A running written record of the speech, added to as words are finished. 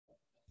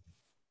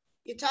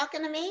You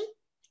talking to me?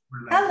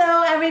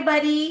 Hello,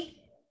 everybody.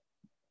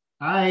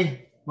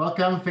 Hi,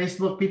 welcome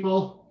Facebook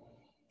people.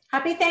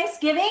 Happy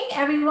Thanksgiving,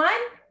 everyone.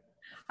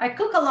 Our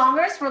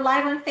cook-alongers, we're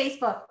live on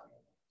Facebook.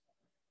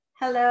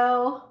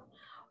 Hello.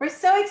 We're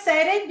so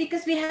excited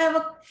because we have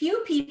a few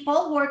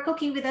people who are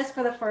cooking with us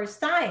for the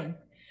first time.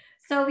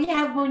 So we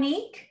have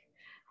Monique,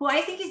 who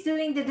I think is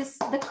doing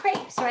the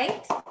crepes,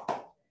 right?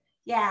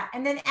 Yeah,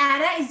 and then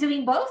Anna is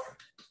doing both.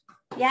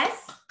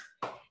 Yes.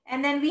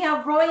 And then we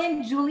have Roy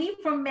and Julie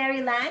from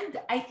Maryland,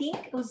 I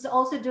think, who's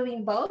also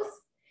doing both.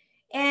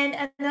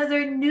 And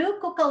another new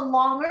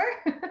cook-alonger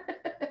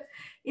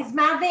is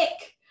Mavic.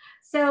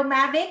 So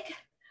Mavic,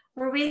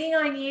 we're waiting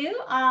on you.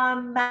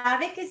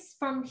 Mavic is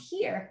from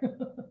here.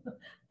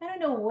 I don't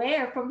know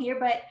where from here,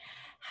 but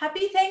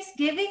happy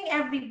Thanksgiving,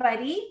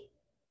 everybody.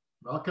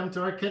 Welcome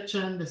to our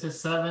kitchen. This is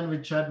 7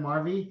 with Chad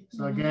Marvie.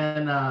 So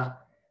again,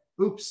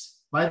 oops,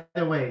 by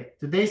the way,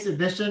 today's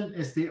edition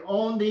is the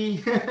only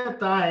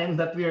time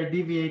that we are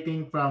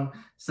deviating from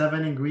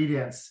 7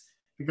 ingredients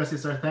because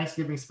it's our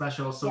Thanksgiving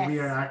special. So we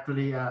are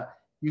actually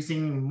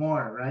using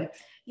more, right?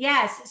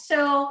 Yes.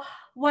 So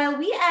while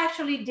we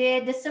actually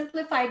did the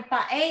simplified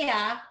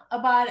paella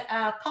about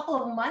a couple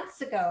of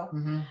months ago,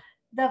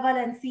 the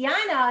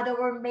Valenciana that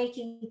we're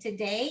making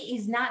today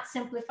is not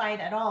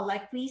simplified at all.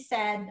 Like we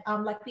said,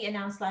 like we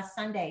announced last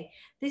Sunday,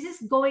 this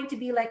is going to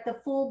be like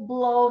the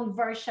full-blown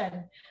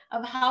version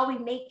of how we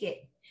make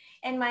it.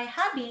 And my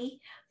hubby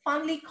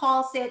fondly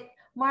calls it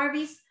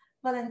Marvie's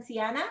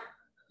Valenciana,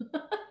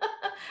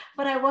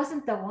 but I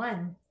wasn't the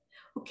one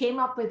who came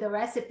up with the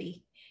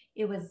recipe.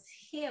 It was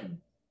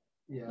him.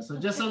 Yeah, so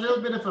just a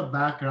little bit of a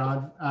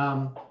background.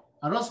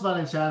 Arroz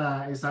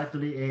Valenciana is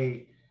actually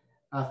a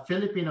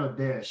Filipino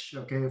dish,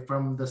 okay,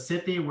 from the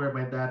city where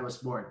my dad was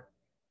born.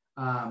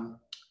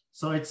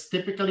 So it's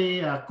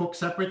typically cooked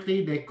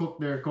separately. They cook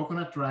their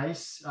coconut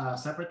rice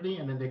separately,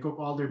 and then they cook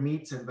all their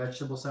meats and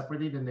vegetables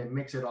separately, then they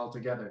mix it all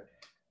together.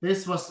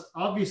 This was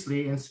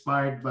obviously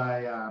inspired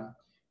by,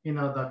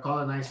 the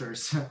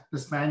colonizers, the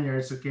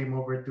Spaniards who came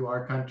over to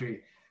our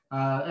country.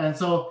 And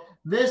so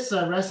this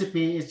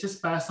recipe is just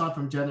passed on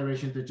from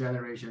generation to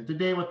generation.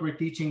 Today, what we're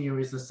teaching you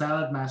is the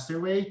Saladmaster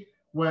way,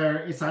 where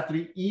it's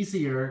actually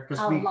easier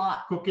because we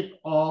cook it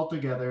all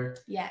together.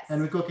 Yes.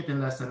 And we cook it in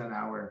less than an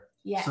hour.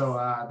 Yes. So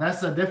that's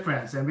the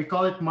difference. And we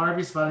call it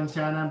Marvie's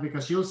Valenciana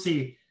because you'll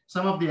see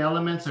some of the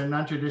elements are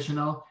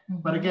non-traditional.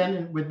 But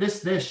again, with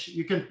this dish,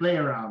 you can play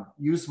around.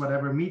 Use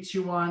whatever meats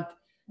you want.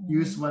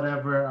 Use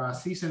whatever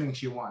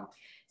seasonings you want.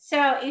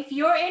 So if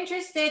you're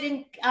interested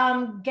in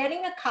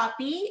getting a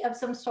copy of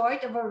some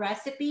sort of a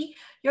recipe,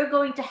 you're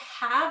going to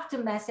have to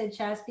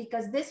message us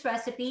because this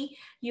recipe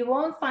you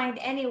won't find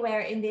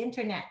anywhere in the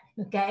internet,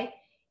 okay?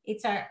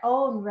 It's our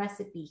own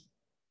recipe,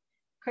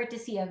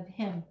 courtesy of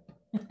him.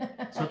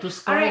 So to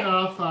start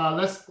off,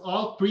 let's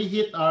all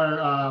preheat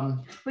our...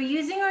 We're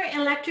using our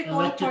electric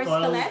oil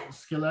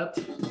skillet.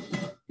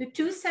 The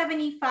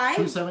 275.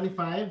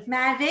 275.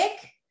 Mavic,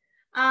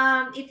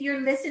 if you're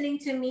listening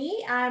to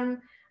me,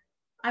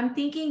 I'm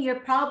thinking you're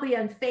probably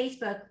on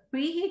Facebook.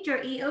 Preheat your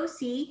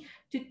EOC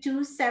to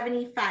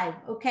 275,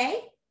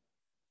 okay?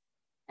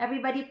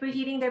 Everybody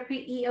preheating their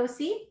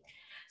EOC?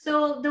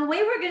 So the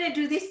way we're gonna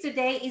do this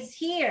today is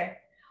here.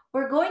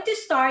 We're going to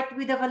start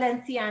with the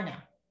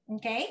Valenciana,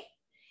 okay?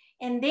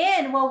 And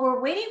then while we're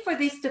waiting for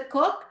this to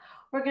cook,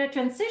 we're gonna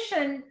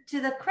transition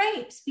to the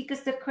crepes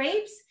because the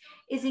crepes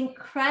is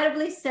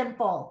incredibly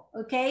simple,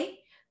 okay?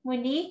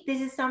 Monique,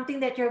 this is something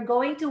that you're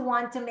going to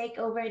want to make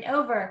over and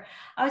over.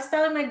 I was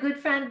telling my good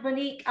friend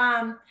Monique,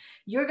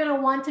 you're going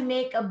to want to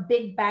make a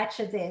big batch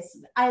of this.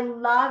 I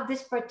love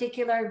this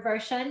particular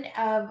version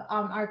of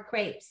our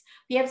crepes.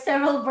 We have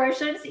several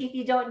versions. If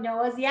you don't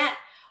know us yet,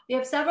 we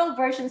have several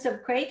versions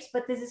of crepes,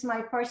 but this is my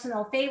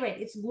personal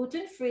favorite. It's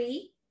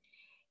gluten-free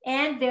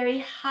and very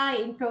high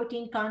in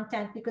protein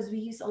content because we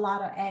use a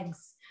lot of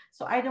eggs.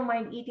 So I don't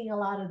mind eating a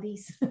lot of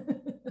these.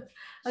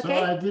 Okay. So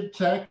I did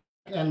check.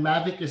 And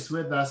Mavic is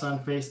with us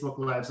on Facebook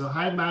Live. So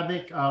hi,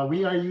 Mavic.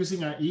 We are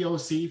using our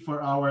EOC for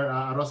our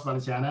Arroz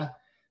Valenciana.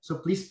 So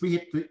please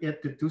preheat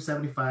it to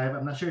 275.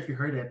 I'm not sure if you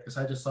heard it because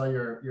I just saw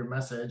your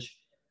message.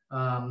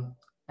 And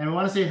we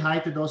want to say hi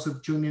to those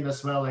who've tuned in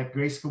as well, like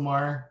Grace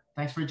Kumar.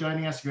 Thanks for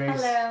joining us, Grace.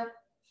 Hello.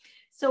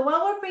 So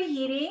while we're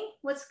preheating,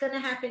 what's going to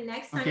happen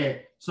next?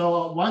 Okay.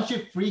 So once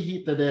you've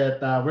preheated it,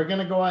 we're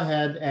going to go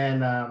ahead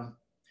and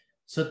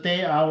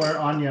saute our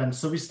onions.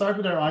 So we start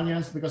with our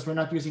onions because we're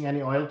not using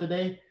any oil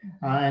today,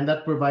 and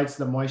that provides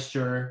the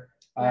moisture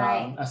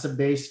as a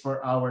base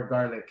for our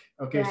garlic.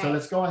 Okay, so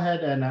let's go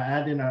ahead and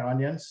add in our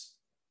onions.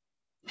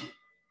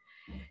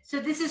 So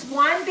this is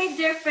one big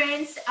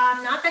difference.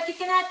 Not that you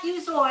cannot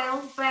use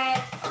oil, but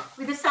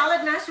with the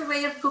Saladmaster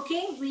way of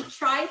cooking, we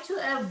try to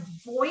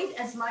avoid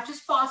as much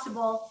as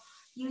possible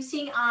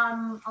using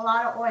a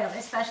lot of oil,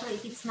 especially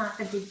if it's not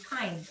the good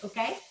kind,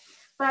 okay?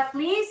 But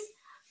please,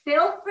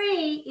 feel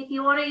free if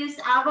you want to use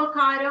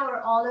avocado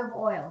or olive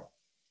oil.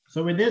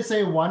 So we did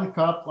say 1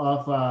 cup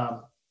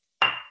of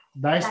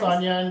diced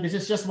onion. This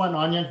is just 1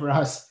 onion for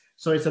us.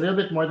 So it's a little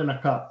bit more than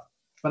a cup.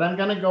 But I'm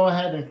gonna go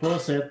ahead and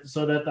close it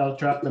so that I'll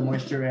trap the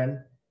moisture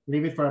in.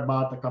 Leave it for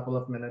about a couple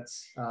of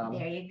minutes.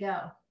 There you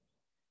go.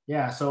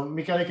 Yeah, so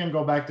Mikali can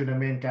go back to the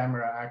main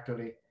camera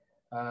actually.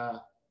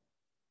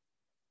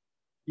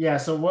 Yeah,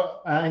 so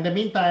what? In the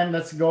meantime,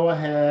 let's go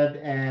ahead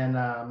and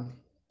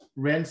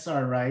rinse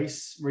our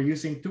rice. We're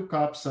using 2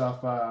 cups of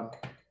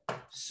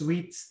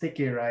sweet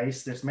sticky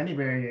rice. There's many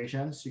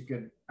variations. You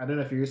could, I don't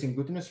know if you're using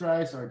glutinous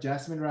rice or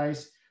jasmine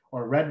rice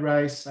or red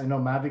rice. I know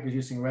Mavic is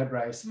using red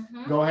rice.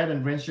 Go ahead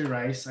and rinse your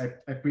rice.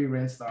 I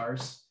pre-rinsed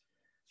ours.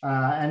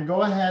 And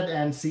go ahead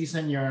and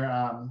season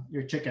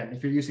your chicken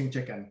if you're using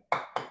chicken.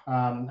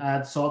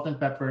 Add salt and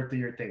pepper to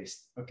your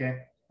taste,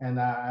 okay? And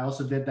I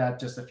also did that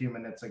just a few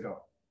minutes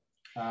ago.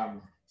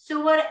 So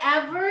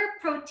whatever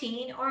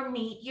protein or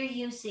meat you're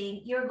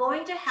using, you're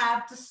going to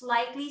have to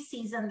slightly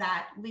season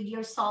that with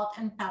your salt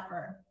and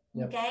pepper,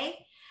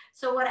 okay?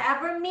 So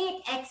whatever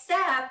meat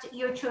except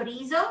your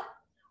chorizo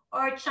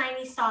or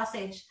Chinese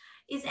sausage.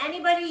 Is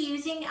anybody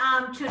using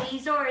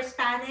chorizo or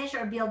Spanish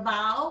or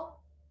Bilbao?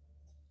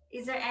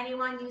 Is there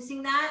anyone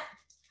using that?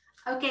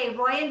 Okay,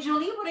 Roy and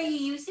Julie, what are you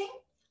using?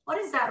 What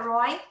is that,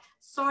 Roy?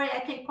 Sorry, I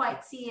can't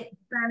quite see it.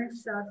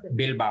 Spanish sausage.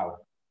 Bilbao.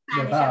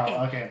 Spanish,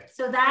 okay.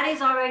 So that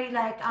is already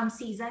like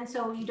seasoned,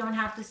 so you don't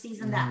have to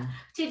season that.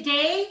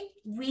 Today,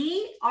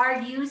 we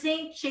are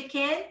using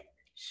chicken,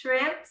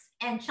 shrimps,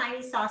 and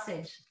Chinese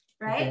sausage,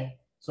 right? Okay.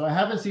 So I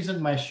haven't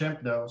seasoned my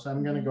shrimp though, so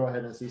I'm gonna go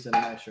ahead and season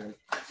my shrimp.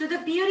 So the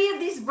beauty of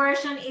this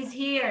version is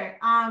here,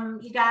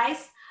 you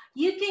guys.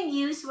 You can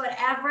use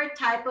whatever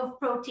type of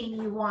protein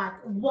you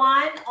want.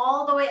 1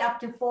 all the way up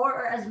to 4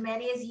 or as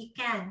many as you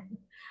can.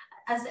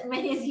 As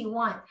many as you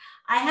want.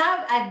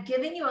 I've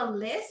given you a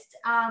list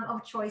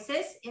of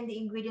choices in the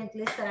ingredient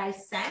list that I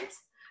sent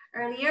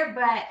earlier,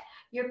 but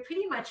you're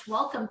pretty much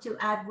welcome to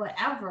add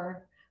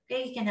whatever.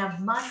 Okay, you can have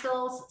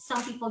mussels.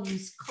 Some people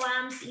use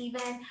clams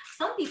even.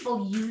 Some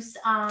people use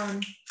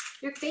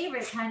your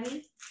favorite,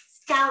 honey,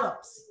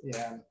 scallops.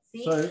 Yeah.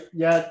 See? So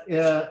yeah,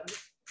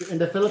 in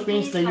the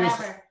Philippines they use.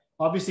 Whatever.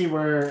 Obviously,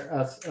 we're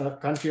a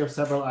country of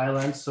several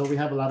islands, so we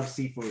have a lot of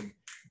seafood.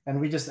 And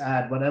we just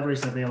add whatever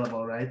is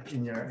available, right,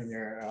 in your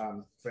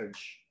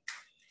fridge.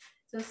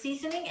 So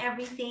seasoning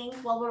everything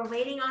while we're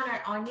waiting on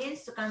our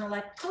onions to kind of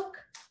like cook.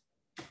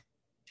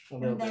 A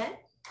little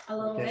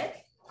bit.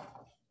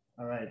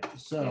 All right,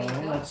 so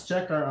let's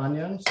check our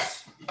onions.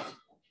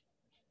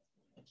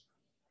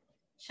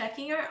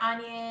 Checking your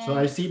onions. So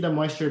I see the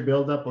moisture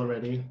build up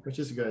already, which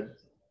is good.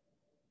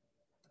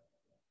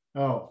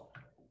 Oh,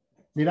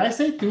 did I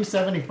say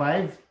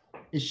 275?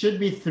 It should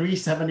be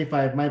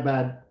 375, my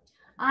bad.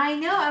 I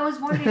know. I was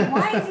wondering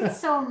why is it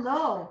so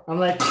low? I'm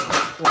like,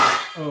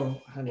 oh,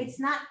 honey. It's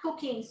not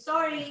cooking.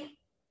 Sorry.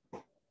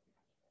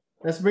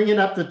 Let's bring it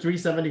up to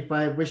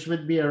 375, which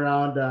would be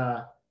around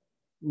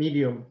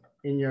medium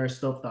in your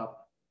stovetop.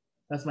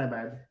 That's my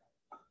bad.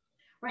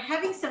 We're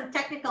having some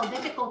technical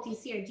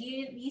difficulties here. Do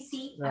you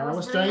see? I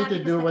was trying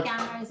to do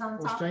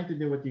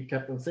what you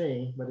kept on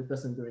saying, but it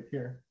doesn't do it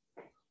here.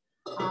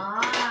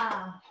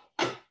 Ah.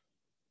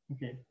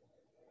 Okay.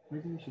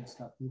 Maybe we should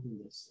stop moving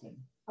this thing.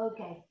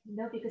 Okay.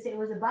 No, because it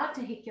was about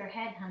to hit your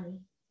head, honey.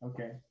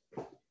 Okay.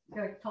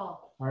 You're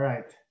tall. All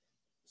right.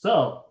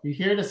 So you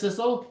hear the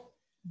sizzle?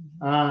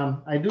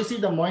 I do see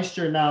the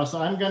moisture now,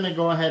 so I'm gonna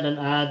go ahead and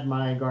add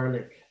my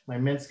garlic, my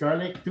minced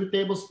garlic, 2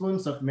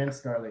 tablespoons of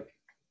minced garlic.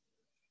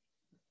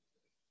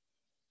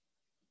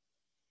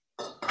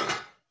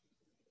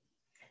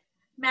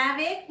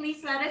 Mavic,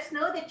 please let us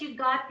know that you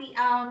got the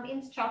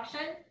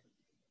instruction.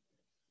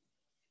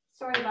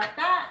 Sorry about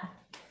that.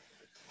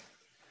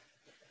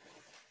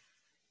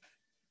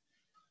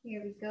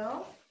 Here we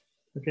go.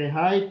 Okay,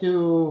 hi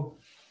to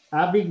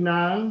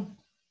Abignang.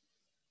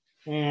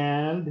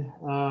 And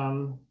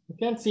I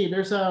can't see,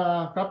 there's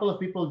a couple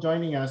of people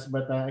joining us,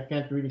 but I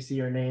can't really see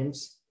your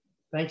names.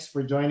 Thanks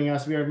for joining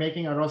us. We are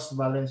making arroz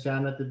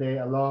valenciana today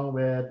along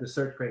with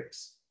dessert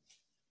crepes.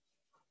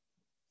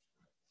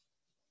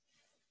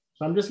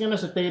 So I'm just gonna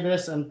saute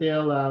this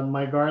until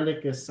my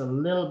garlic is a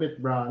little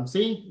bit brown.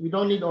 See, we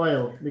don't need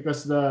oil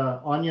because the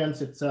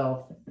onions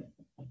itself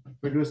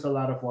produce a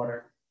lot of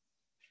water.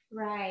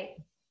 Right.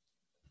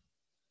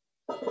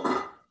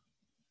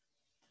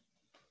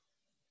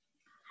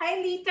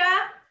 Hi,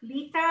 Lita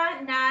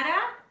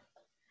Nara.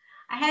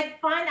 I had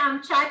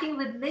fun chatting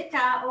with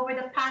Lita over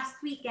the past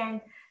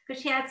weekend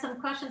because she had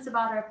some questions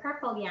about our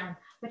purple yam,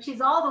 but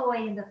she's all the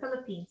way in the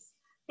Philippines.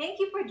 Thank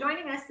you for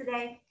joining us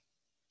today.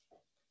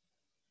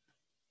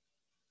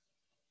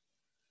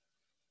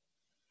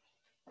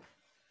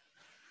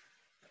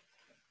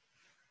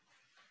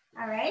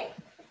 All right.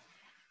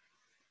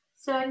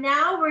 So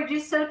now we're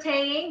just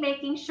sauteing,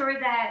 making sure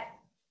that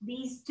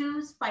these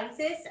 2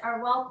 spices are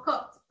well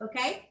cooked,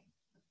 okay?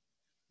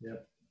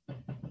 Yep.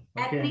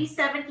 At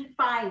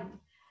 375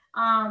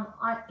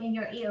 in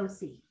your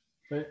EOC.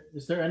 But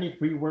is there any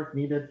pre-work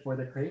needed for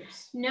the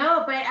crepes?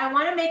 No, but I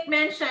want to make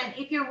mention,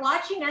 if you're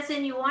watching us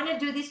and you want to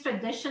do this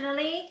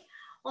traditionally,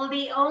 well,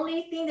 the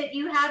only thing that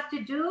you have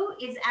to do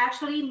is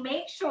actually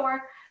make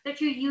sure that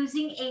you're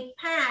using a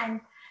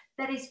pan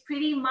that is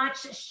pretty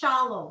much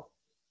shallow,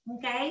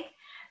 Okay.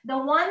 The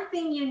one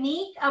thing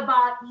unique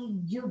about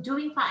you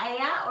doing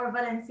paella or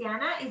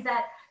Valenciana is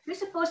that you're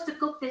supposed to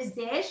cook this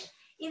dish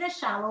in a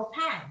shallow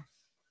pan.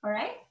 All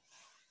right.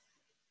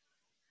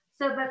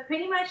 So, but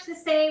pretty much the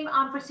same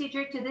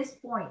procedure to this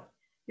point.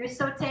 You're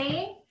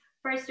sauteing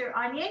first your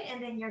onion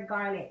and then your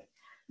garlic.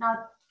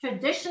 Now,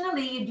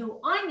 traditionally, you do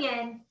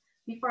onion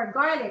before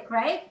garlic,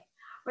 right?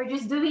 We're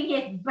just doing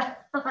it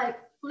like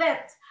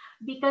flipped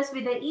because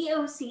with the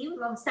E-asy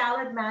of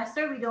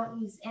Saladmaster, we don't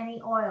use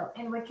any oil,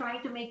 and we're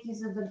trying to make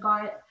use of the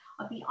garlic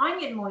of the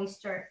onion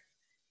moisture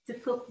to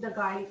cook the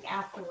garlic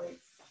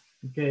afterwards.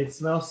 Okay, it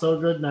smells so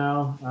good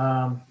now.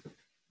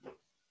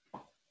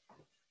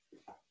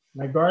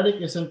 My garlic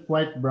isn't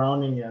quite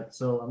browning yet,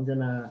 so I'm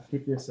gonna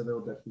keep this a little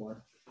bit more.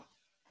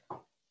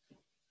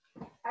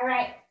 All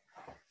right.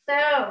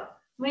 So,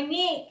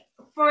 Monique,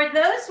 for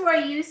those who are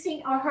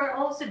using or who are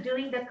also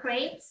doing the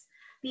crepes,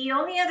 the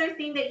only other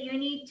thing that you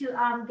need to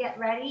get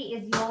ready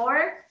is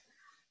your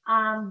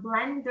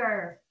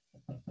blender.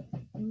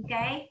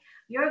 Okay?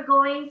 You're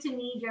going to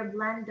need your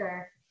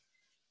blender.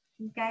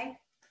 Okay?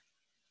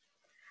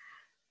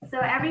 So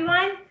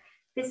everyone,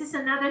 this is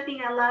another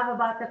thing I love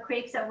about the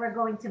crepes that we're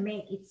going to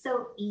make. It's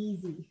so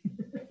easy.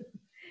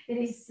 It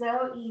is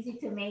so easy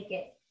to make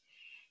it.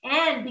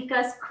 And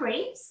because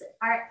crepes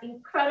are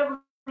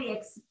incredibly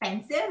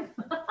expensive,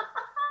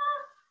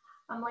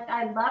 I'm like,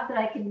 I love that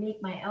I can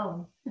make my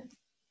own.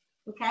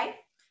 Okay?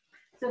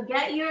 So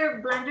get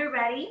your blender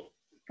ready.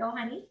 Go,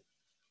 honey.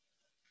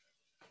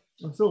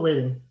 I'm still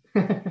waiting.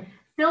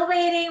 Still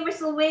waiting. We're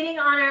still waiting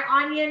on our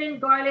onion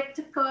and garlic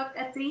to cook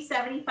at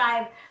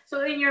 375.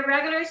 So in your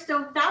regular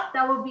stovetop,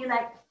 that will be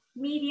like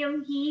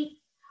medium heat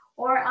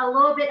or a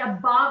little bit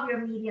above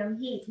your medium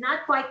heat.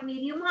 Not quite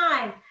medium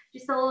high,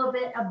 just a little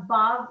bit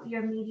above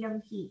your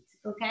medium heat.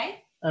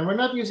 Okay? And we're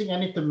not using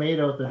any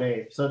tomato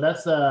today. So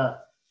that's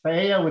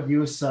paella would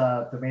use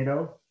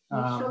tomato.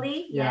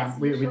 Usually, yeah, yes.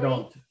 we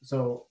don't.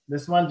 So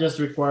this one just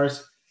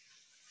requires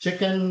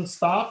chicken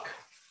stock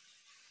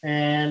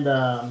and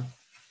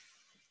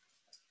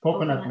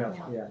coconut milk.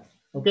 Yeah.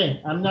 Okay,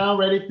 I'm now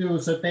ready to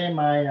saute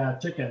my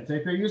chicken. So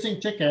if you're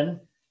using chicken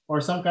or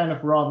some kind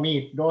of raw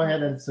meat, go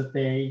ahead and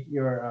saute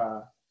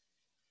your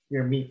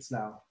meats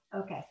now.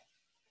 Okay.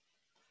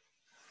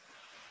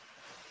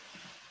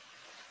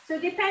 So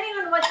depending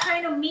on what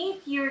kind of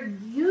meat you're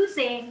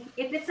using,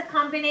 if it's a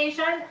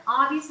combination,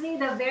 obviously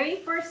the very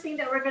first thing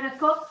that we're going to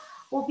cook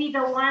will be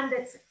the one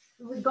that's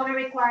going to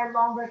require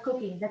longer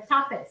cooking, the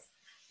toughest.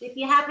 If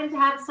you happen to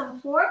have some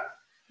pork,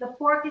 the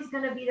pork is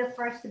going to be the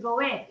first to go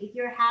in. If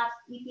you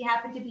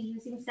happen to be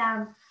using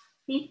some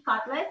beef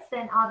cutlets,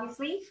 then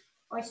obviously,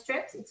 or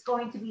strips, it's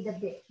going to be the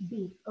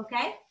beef,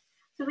 okay?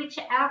 So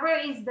whichever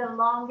is the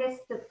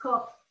longest to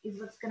cook is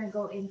what's going to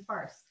go in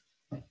first.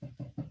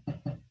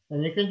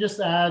 And you can just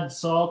add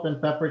salt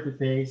and pepper to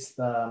taste.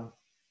 Yeah,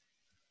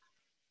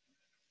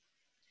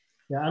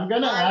 I'm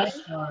going to add,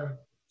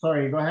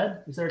 sorry, go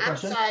ahead. Is there a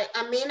question? I'm sorry,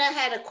 Amina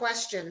had a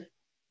question.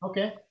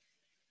 Okay.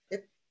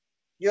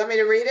 You want me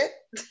to read it?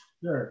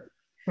 Sure.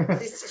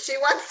 She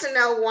wants to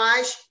know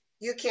why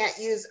you can't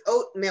use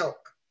oat milk.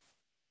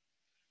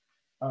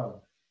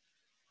 Oh.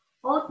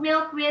 Oat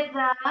milk with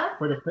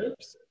for the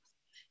crepes?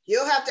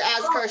 You'll have to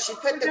ask her. She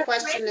put the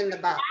question in the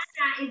box.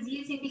 Anna is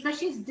using because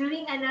she's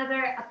doing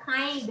a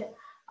kind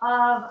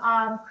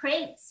of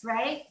crepes,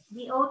 right?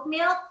 The oat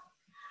milk,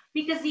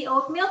 because the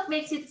oat milk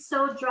makes it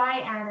so dry,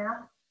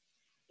 Anna.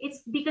 It's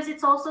because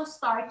it's also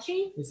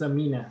starchy. It's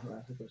Amina.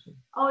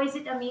 Oh, is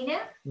it Amina?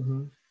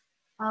 Mm-hmm.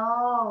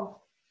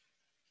 Oh,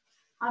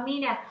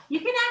 Amina, you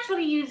can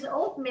actually use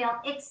oat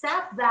milk,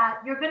 except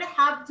that you're going to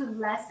have to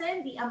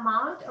lessen the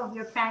amount of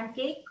your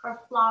pancake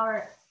or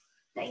flour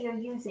that you're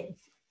using.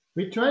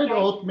 We tried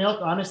oat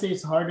milk. Honestly,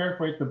 it's harder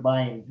for it to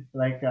bind,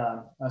 like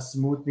as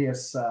smoothly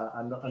as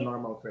a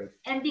normal crepe.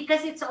 And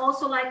because it's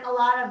also like a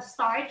lot of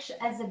starch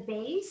as a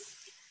base,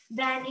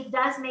 then it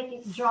does make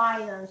it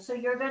drier. So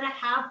you're going to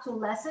have to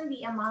lessen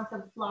the amount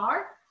of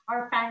flour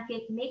or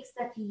pancake mix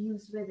that you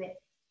use with it.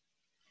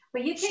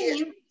 But you can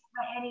use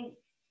any.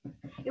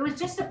 It was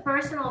just a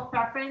personal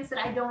preference that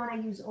I don't want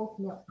to use oat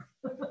milk.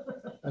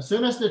 As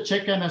soon as the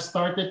chicken has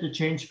started to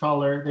change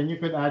color, then you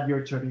could add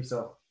your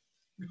chorizo.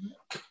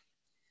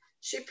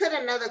 She put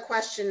another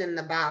question in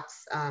the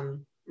box,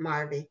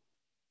 Marvie.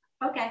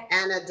 Okay.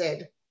 Anna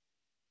did.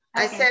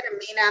 I said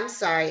Amina, I'm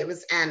sorry, it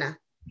was Anna.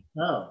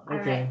 Oh, okay. All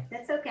right.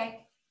 That's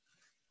okay.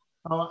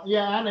 Oh,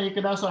 yeah, Anna, you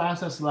could also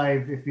ask us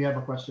live if you have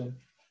a question.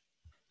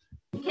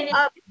 Am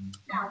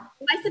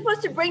I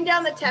supposed to bring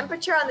down the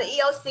temperature on the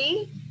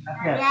E-asy?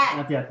 Not yet.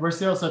 Not yet. We're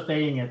still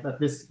sauteing it at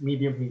this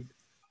medium heat.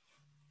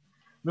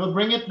 We'll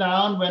bring it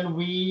down when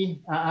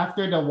we,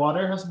 after the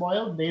water has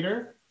boiled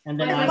later. And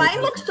then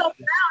mine looks so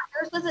brown.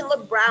 Yours doesn't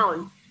look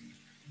brown.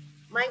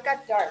 Mine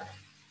got dark.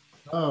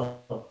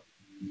 Oh.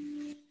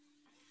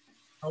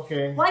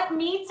 Okay. What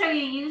meats are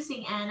you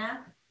using,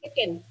 Anna?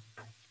 Chicken.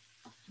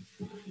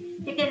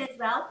 Chicken as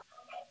well?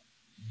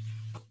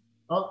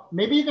 Oh,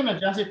 maybe you can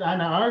adjust it,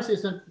 Anna. Ours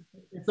isn't,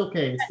 it's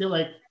okay. It's still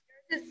like.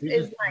 It's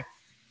nice.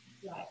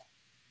 Right.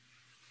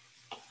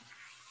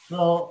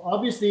 So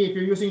obviously, if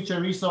you're using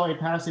chorizo, it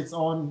has its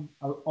own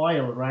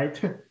oil, right?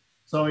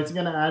 So it's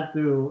gonna add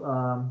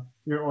to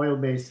your oil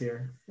base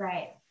here.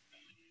 Right.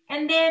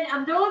 And then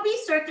there will be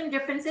certain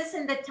differences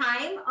in the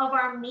time of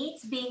our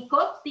meats being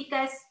cooked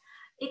because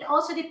it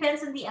also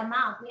depends on the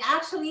amount. We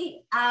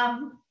actually,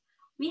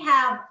 we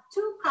have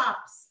 2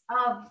 cups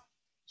of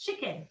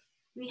chicken.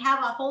 We have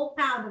a whole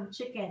pound of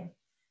chicken.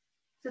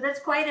 So that's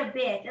quite a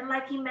bit. And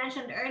like you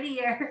mentioned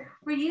earlier,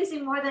 we're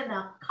using more than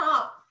a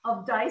cup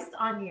of diced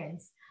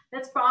onions.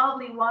 That's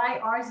probably why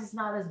ours is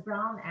not as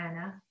brown,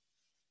 Anna.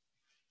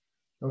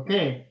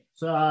 Okay,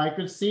 so I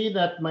could see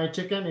that my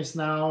chicken is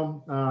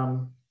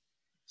now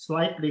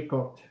slightly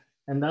cooked,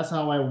 and that's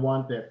how I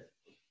want it.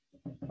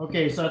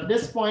 Okay, so at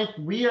this point,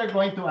 we are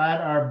going to add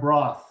our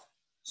broth.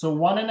 So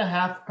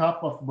 1.5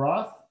 cup of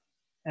broth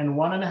and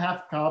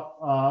 1.5 cup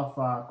of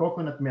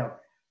coconut milk.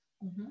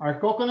 Our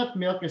coconut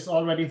milk is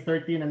already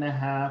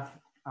 13.5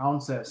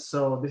 ounces.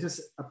 So this is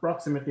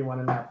approximately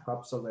 1.5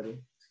 cups already.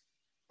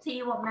 So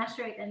you won't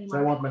measure it anymore? So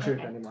I won't measure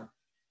it anymore.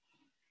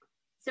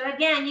 So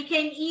again, you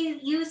can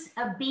use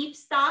a beef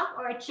stock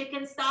or a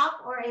chicken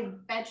stock or a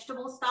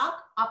vegetable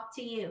stock, up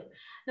to you.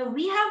 Now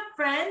we have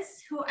friends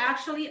who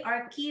actually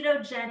are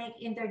ketogenic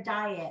in their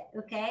diet,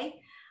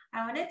 okay?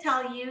 I want to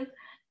tell you,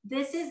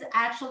 this is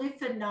actually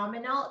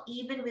phenomenal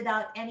even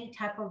without any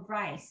type of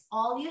rice.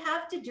 All you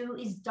have to do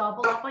is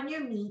double up on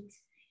your meat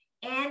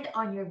and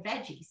on your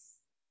veggies,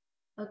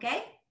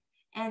 okay?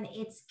 And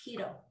it's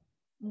keto,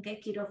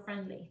 okay? Keto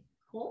friendly.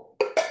 Cool?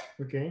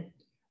 Okay.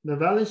 The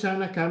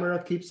Valenciana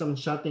camera keeps on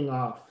shutting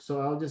off,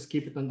 so I'll just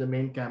keep it on the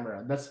main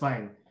camera. That's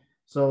fine.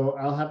 So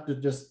I'll have to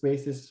just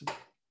place this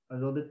a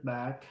little bit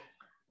back.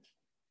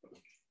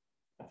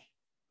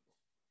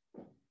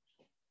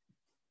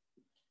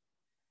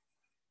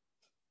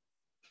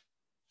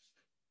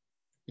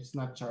 It's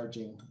not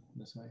charging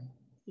this way.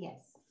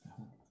 Yes.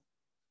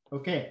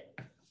 Okay.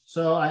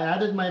 So I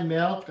added my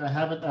milk. I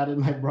haven't added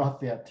my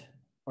broth yet,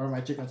 or my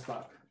chicken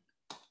stock.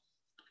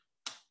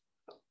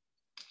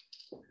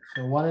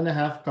 So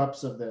 1.5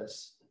 cups of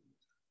this.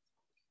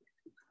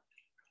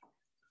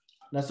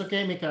 That's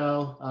okay,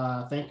 Mikael.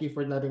 Thank you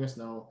for letting us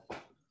know.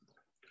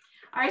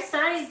 Our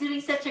son is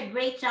doing such a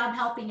great job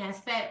helping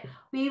us, but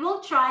we will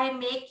try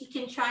and you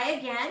can try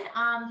again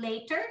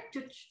later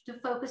to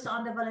focus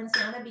on the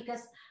Valenciana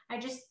because I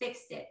just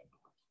fixed it.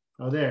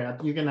 Oh, there,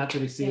 you can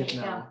actually see it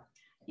now. Go.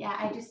 Yeah,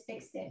 I just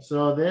fixed it.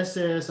 So this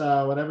is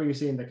whatever you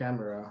see in the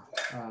camera,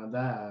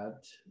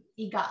 that.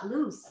 It got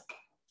loose.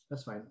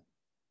 That's fine.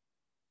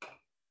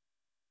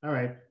 All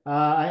right,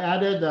 I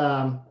added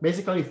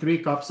basically 3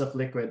 cups of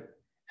liquid,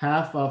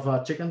 half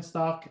of chicken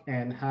stock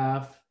and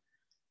half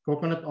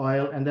coconut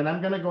oil. And then I'm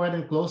gonna go ahead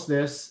and close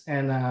this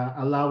and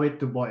allow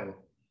it to boil.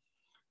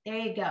 There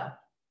you go.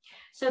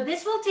 So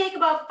this will take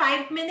about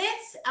 5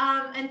 minutes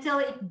until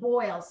it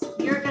boils.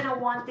 You're gonna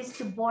want this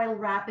to boil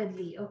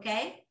rapidly,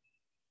 okay?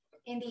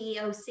 In the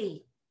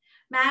EOC.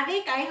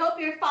 Mavic, I hope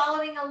you're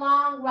following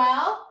along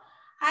well.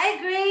 Hi,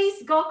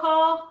 Grace,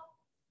 Goko.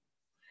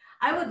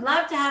 I would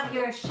love to have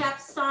your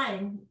chef's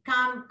son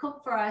come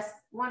cook for us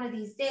one of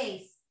these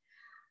days.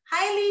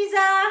 Hi,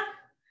 Lisa.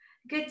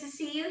 Good to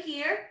see you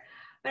here.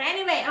 But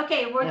anyway,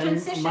 okay, we're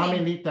transitioning. Mommy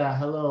Lita,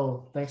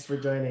 hello. Thanks for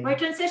joining. We're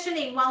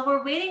transitioning. While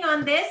we're waiting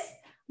on this,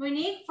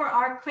 Monique, for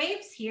our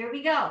crepes, here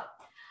we go.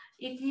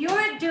 If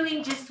you're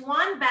doing just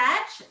 1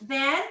 batch,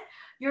 then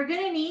you're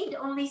gonna need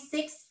only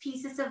 6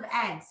 pieces of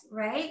eggs,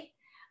 right?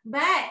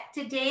 But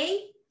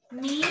today,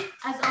 me,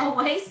 as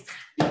always,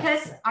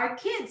 because our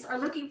kids are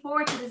looking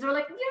forward to this. They're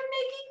like, you're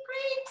making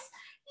crepes,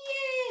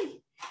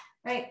 yay!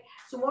 Right,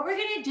 so what we're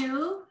gonna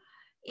do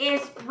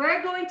is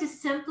we're going to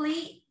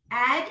simply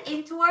add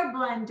into our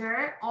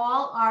blender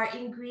all our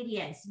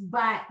ingredients.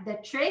 But the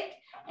trick,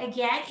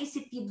 again, is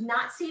if you've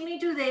not seen me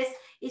do this,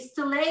 is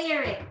to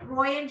layer it.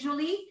 Roy and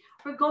Julie,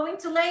 we're going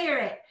to layer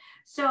it.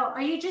 So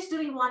are you just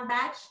doing 1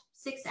 batch,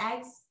 6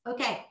 eggs?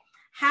 Okay,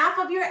 half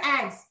of your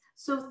eggs.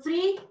 So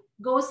 3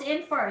 goes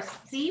in first.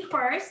 3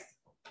 first.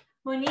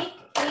 Monique,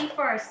 3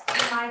 first.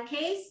 In my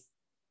case,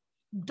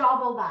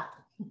 double that.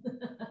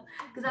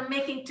 Because I'm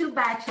making 2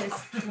 batches.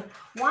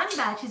 1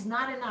 batch is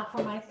not enough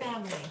for my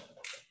family.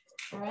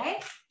 All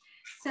right.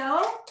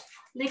 So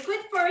liquid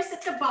first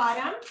at the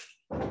bottom.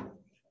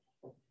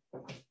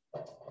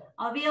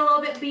 I'll be a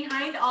little bit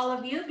behind all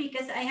of you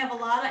because I have a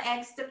lot of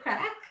eggs to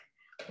crack.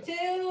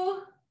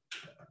 2.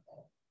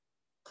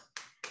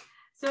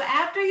 So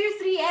after your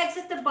 3 eggs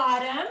at the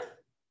bottom,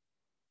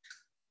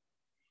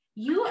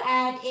 you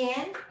add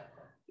in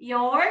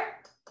your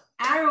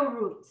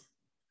arrowroot.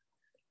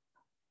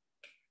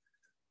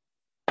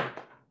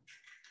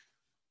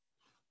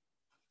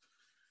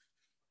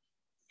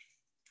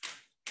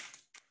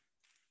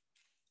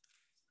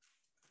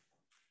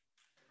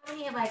 How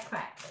many have I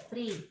cracked?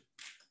 3.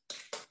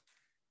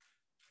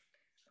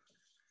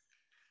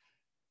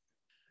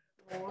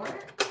 4.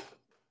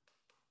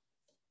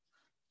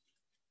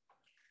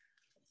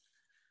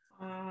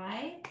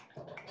 5.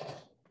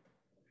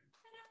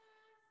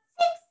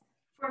 6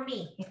 for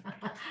me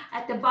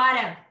at the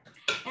bottom.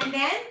 And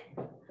then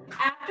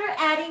After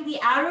adding the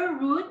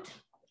arrowroot,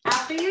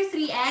 after your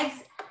 3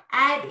 eggs,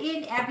 add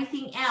in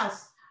everything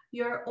else.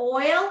 Your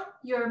oil,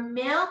 your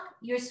milk,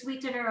 your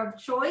sweetener of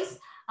choice,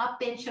 a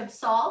pinch of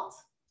salt,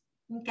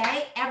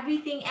 okay?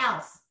 Everything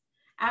else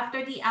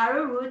after the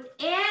arrowroot,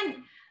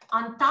 and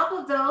on top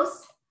of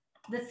those,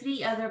 the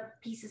 3 other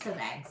pieces of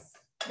eggs,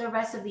 the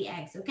rest of the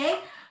eggs, okay?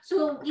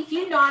 So if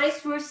you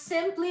notice, we're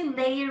simply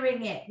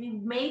layering it. We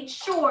made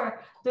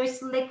sure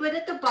there's liquid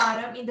at the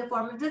bottom in the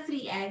form of the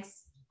 3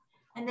 eggs,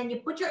 and then you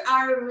put your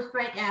arrowroot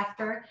right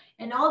after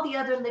and all the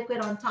other liquid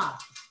on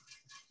top,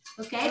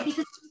 okay?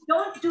 Because if you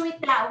don't do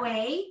it that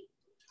way,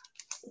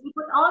 if you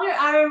put all your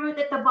arrowroot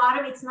at the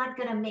bottom, it's not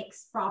gonna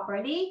mix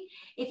properly.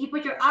 If you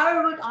put your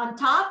arrowroot on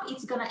top,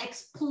 it's gonna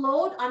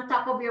explode on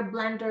top of your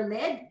blender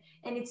lid,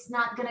 and it's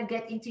not gonna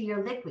get into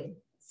your liquid.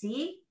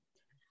 See?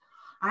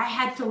 I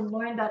had to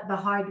learn that the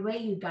hard way,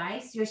 you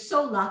guys. You're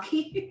so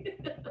lucky.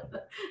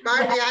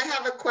 Marvie, I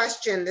have a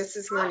question. This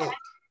is Monique.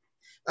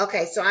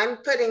 Okay, so I'm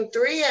putting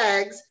 3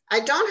 eggs.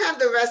 I don't have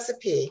the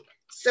recipe.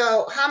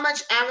 So how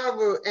much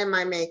arrowroot am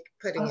I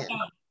putting in?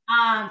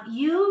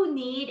 You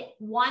need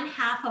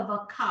 1/2 of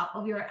a cup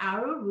of your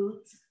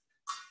arrowroot.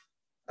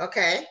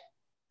 Okay.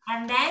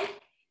 And then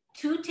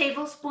 2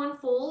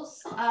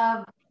 tablespoonfuls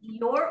of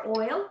your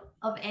oil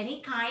of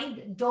any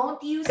kind.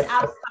 Don't use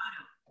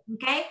avocado,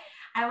 okay?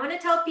 I want to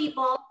tell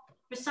people,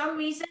 for some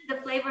reason,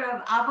 the flavor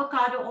of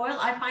avocado oil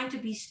I find to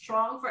be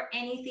strong for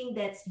anything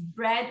that's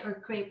bread or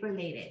crepe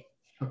related.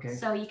 Okay.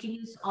 So you can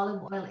use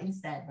olive oil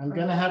instead. I'm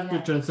gonna have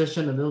to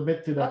transition a little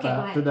bit to the Okay,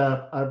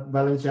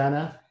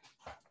 Valenciana.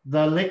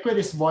 The liquid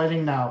is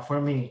boiling now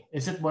for me.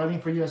 Is it boiling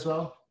for you as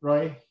well,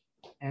 Roy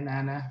and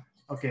Anna?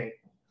 Okay.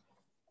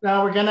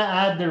 Now we're gonna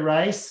add the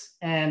rice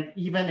and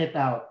even it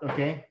out,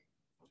 okay?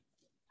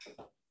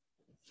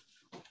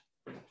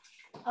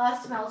 Oh,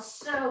 it smells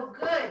so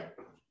good.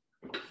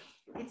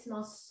 It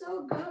smells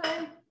so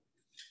good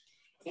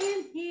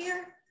in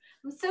here.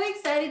 I'm so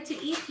excited to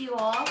eat you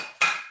all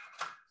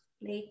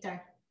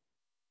later.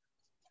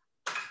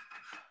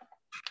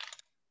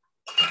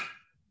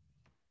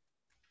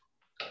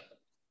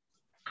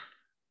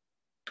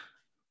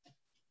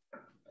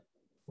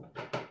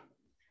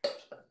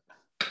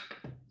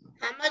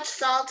 How much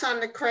salt on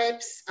the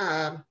crepes,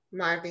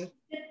 Marvie?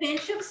 A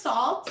pinch of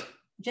salt,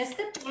 just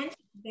a pinch,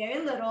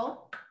 very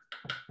little.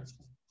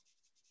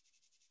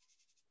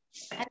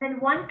 And then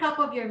 1 cup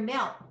of your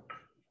milk.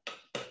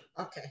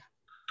 Okay.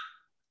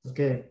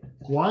 Okay.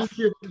 Once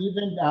you've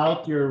evened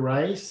out your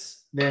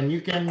rice, then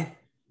you can,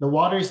 the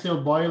water is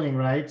still boiling,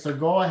 right? So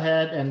go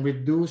ahead and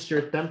reduce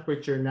your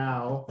temperature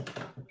now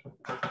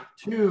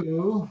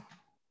to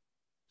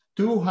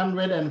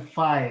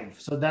 205.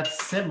 So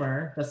that's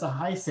simmer, that's a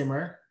high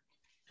simmer,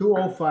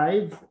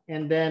 205.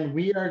 And then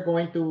we are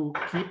going to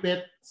keep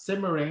it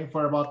simmering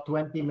for about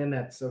 20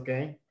 minutes,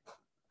 okay?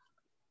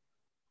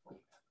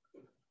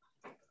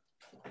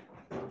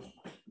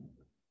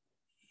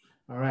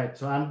 All right,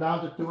 so I'm down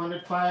to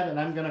 205 and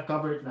I'm gonna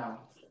cover it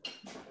now.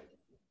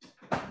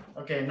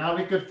 Okay, now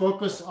we could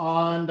focus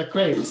on the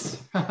crepes.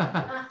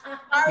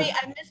 Sorry,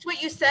 I missed what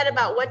you said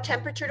about what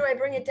temperature do I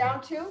bring it down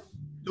to?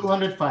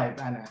 205,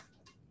 Anna.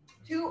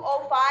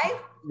 205?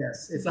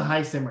 Yes, it's a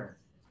high simmer.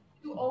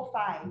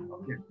 205.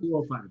 Yeah,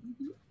 205.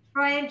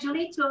 Brian,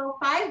 Julie,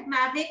 205,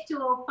 Mavic,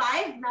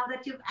 205, now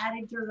that you've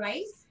added your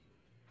rice.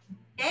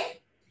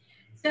 Okay,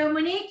 so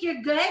Monique,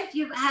 you're good?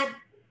 You've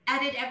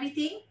added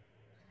everything?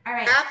 All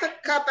right.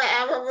 1/2 cup of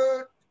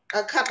arrowroot,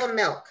 a cup of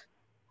milk,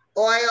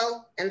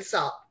 oil, and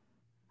salt.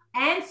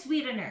 And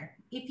sweetener.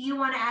 If you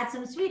want to add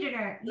some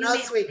sweetener. No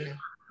sweetener.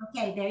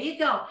 Okay, there you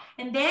go.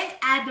 And then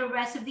add the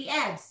rest of the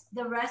eggs.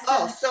 The rest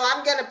Oh, of so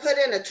I'm going to put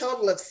in a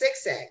total of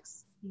 6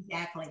 eggs.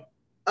 Exactly.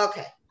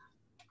 Okay.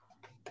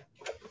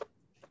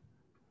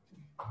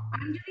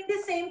 I'm doing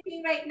the same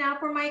thing right now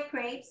for my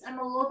crepes. I'm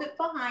a little bit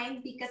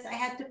behind because I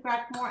had to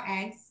crack more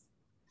eggs.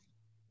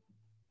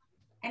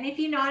 And if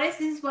you notice,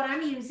 this is what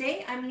I'm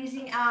using.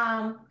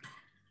 I'm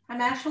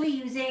actually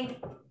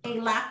using a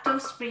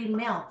lactose-free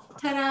milk.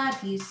 Ta-da!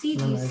 Do you see?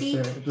 Do you see?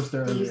 It was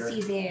there Do you earlier.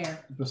 see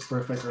there? It was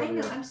perfect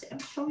earlier. I know. I'm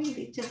showing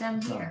it to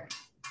them here.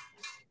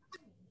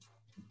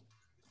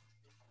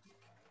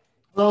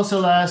 Hello,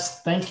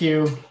 Celeste. Thank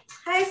you.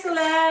 Hi,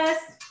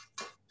 Celeste.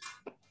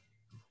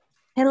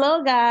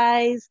 Hello,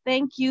 guys.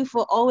 Thank you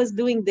for always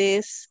doing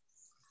this.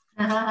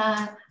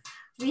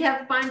 We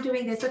have fun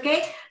doing this,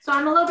 okay? So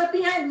I'm a little bit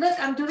behind. Look,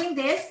 I'm doing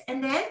this,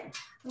 and then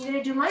I'm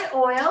gonna do my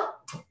oil.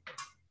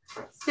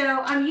 So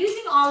I'm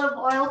using olive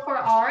oil for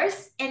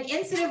ours, and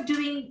instead of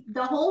doing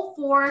the whole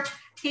 4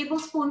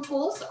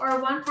 tablespoonfuls or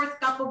 1/4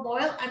 cup of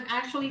oil, I'm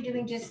actually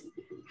doing just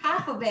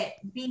half of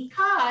it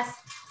because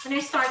when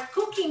I start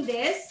cooking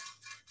this,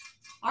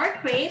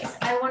 our crepes,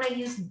 I wanna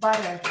use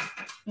butter.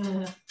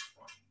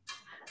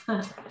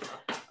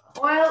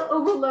 Oil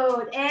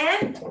overload,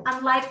 and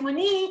unlike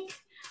Monique,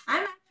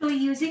 I'm actually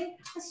using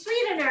a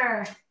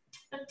sweetener.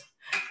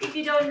 If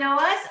you don't know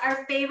us,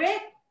 our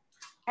favorite,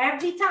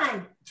 every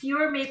time,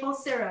 pure maple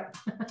syrup.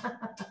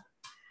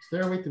 Is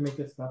there a way to make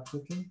it stop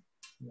cooking?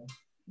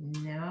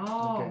 No.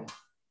 Okay.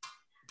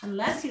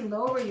 unless you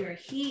lower your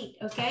heat,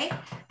 okay?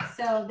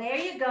 So there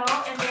you go.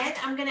 And then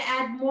I'm gonna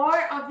add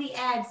more of the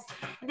eggs.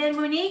 And then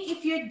Monique,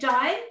 if you're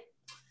done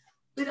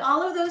with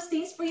all of those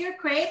things for your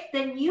crepe,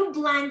 then you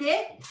blend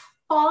it,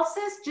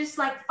 pulses just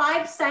like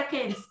 5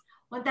 seconds.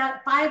 With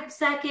that 5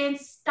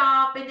 seconds,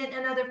 stop, and then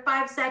another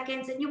 5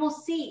 seconds, and you will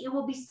see it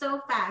will be so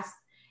fast.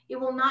 It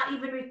will not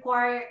even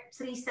require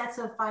 3 sets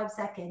of 5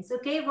 seconds.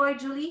 Okay, Roy,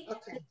 Julie?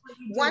 Okay.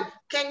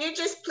 Can you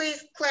just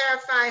please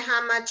clarify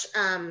how much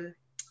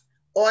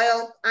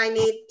oil I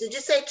need? Did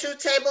you say 2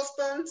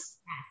 tablespoons?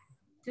 Yes.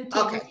 2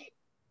 tablespoons.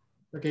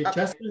 Okay. Okay,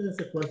 Jessica has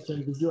a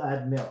question. Did you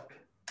add milk?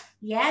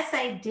 Yes,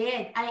 I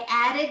did. I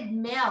added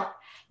milk.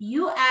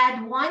 You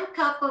add 1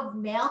 cup of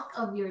milk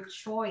of your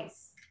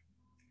choice.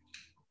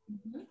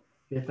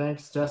 Okay,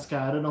 thanks, Jessica.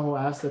 I don't know who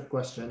asked that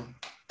question.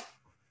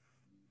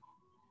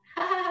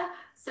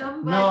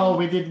 Somebody. No,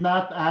 we did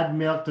not add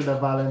milk to the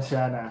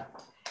Valenciana.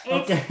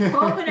 It's okay.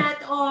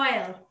 coconut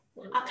oil.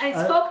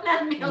 It's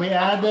coconut milk. We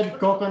added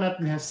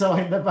coconut milk. So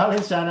in the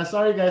Valenciana,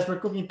 sorry guys, we're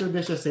cooking 2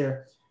 dishes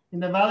here. In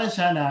the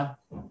Valenciana,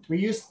 we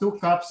used 2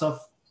 cups of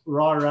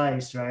raw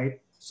rice, right?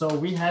 So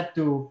we had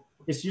to,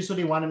 it's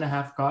usually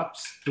 1.5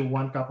 cups to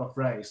 1 cup of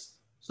rice.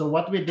 So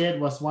what we did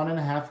was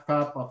 1.5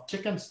 cup of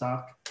chicken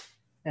stock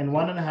and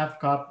 1.5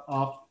 cup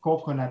of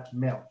coconut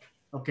milk,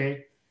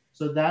 okay?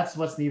 So that's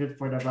what's needed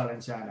for the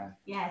Valenciana.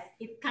 Yes,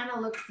 it kind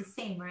of looks the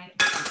same, right?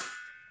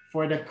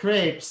 For the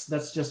crepes,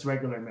 that's just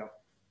regular milk.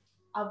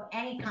 Of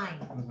any kind.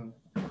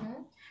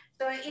 Mm-hmm.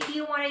 So if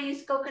you want to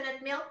use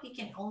coconut milk, you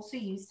can also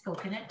use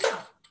coconut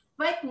milk,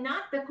 but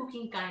not the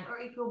cooking kind, or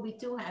it will be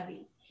too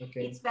heavy.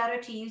 Okay. It's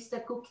better to use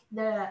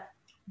the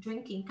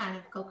drinking kind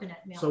of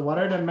coconut milk. So what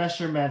are the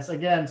measurements?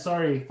 Again,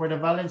 sorry, for the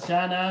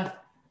Valenciana,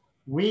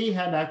 we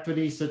had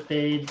actually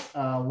sauteed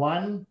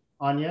 1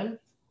 onion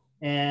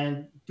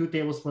and 2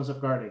 tablespoons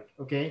of garlic,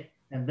 okay?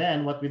 And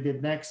then what we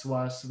did next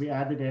was we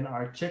added in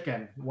our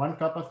chicken, 1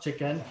 cup of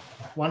chicken,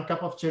 1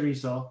 cup of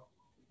chorizo.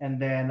 And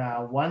then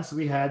once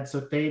we had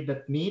sauteed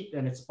that meat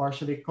and it's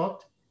partially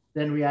cooked,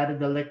 then we added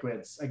the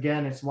liquids.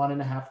 Again, it's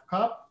 1.5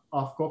 cup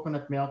of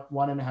coconut milk,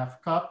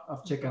 1.5 cup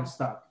of chicken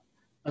stock.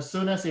 As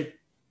soon as it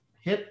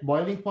hit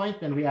boiling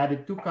point, then we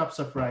added 2 cups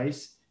of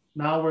rice.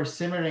 Now we're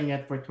simmering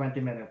it for 20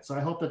 minutes. So I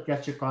hope that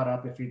gets you caught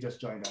up if you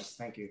just joined us.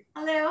 Thank you.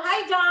 Hello.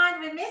 Hi,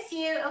 John. We miss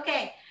you.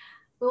 Okay.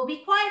 We'll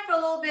be quiet for a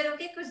little bit,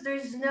 okay? Because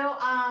there's no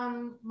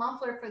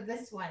muffler for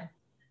this one.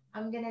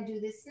 I'm going to do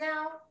this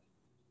now.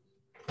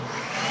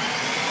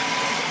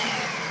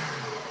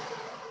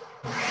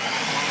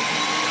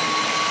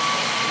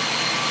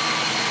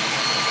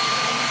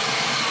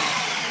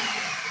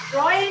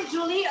 Roy and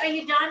Julie, are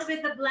you done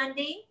with the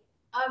blending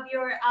of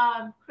your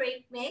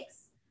crepe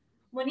mix?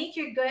 Monique,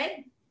 you're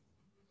good?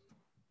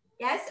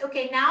 Yes?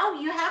 Okay, now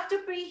you have to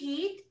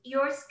preheat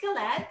your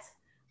skillet,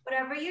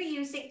 whatever you're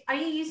using. Are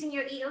you using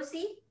your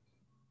E-asy?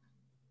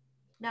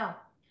 No.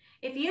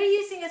 If you're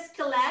using a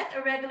skillet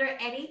or regular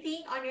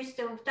anything on your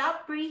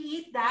stovetop,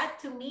 preheat that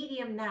to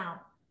medium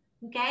now.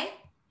 Okay?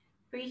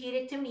 Preheat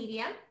it to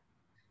medium.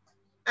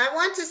 I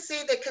want to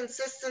see the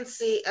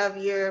consistency of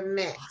your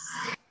mix.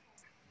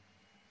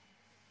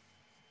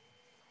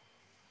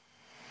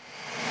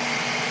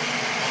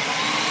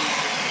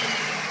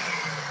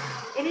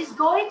 It is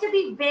going to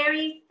be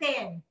very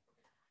thin.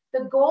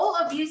 The goal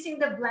of using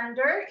the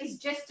blender is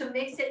just to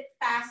mix it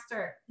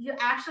faster. You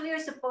actually are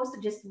supposed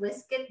to just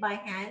whisk it by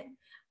hand,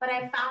 but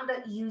I found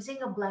that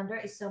using a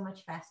blender is so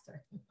much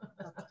faster.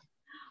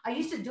 I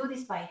used to do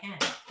this by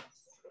hand.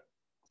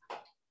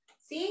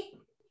 See?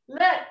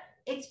 Look,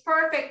 it's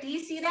perfect. Do you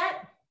see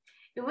that?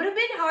 It would have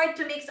been hard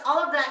to mix all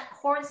of that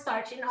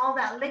cornstarch and all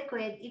that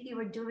liquid if you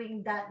were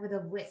doing that with a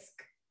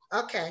whisk.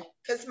 Okay,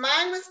 because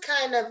mine was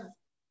kind of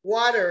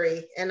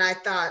watery, and I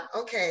thought,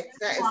 okay, is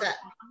that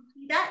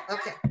See that?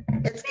 okay?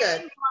 It's very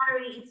good.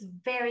 Watery. It's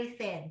very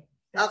thin.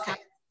 That's Okay.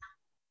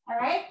 All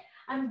right.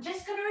 I'm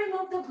just gonna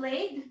remove the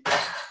blade.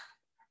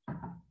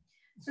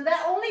 So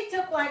that only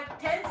took like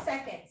 10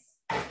 seconds.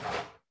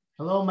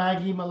 Hello,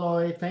 Maggie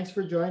Malloy. Thanks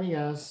for joining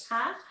us.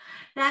 Huh?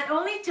 That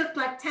only took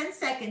like 10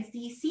 seconds. Do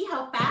you see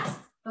how fast?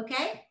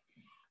 Okay.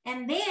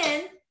 And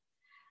then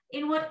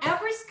in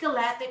whatever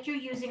skillet that you're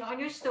using on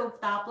your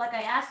stovetop, like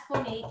I asked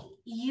Monique,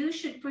 you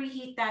should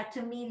preheat that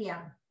to medium.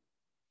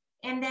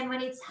 And then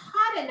when it's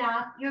hot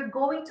enough, you're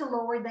going to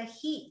lower the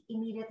heat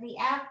immediately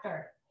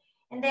after.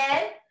 And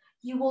then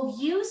you will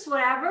use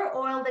whatever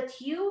oil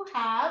that you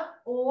have,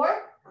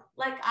 or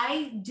like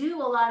I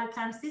do a lot of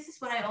times, this is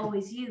what I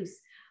always use,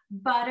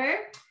 butter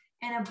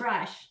and a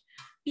brush.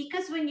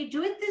 Because when you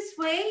do it this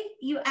way,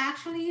 you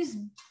actually use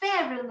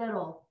very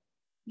little.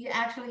 You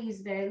actually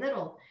use very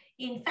little.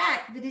 In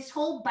fact, with this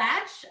whole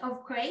batch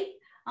of crepe,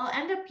 I'll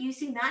end up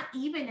using not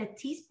even a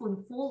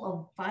teaspoonful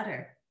of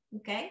butter,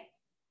 okay?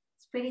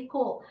 It's pretty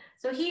cool.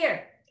 So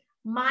here,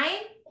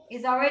 mine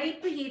is already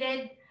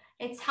preheated.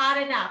 It's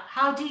hot enough.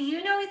 How do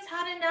you know it's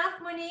hot enough,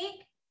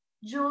 Monique,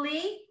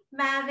 Julie,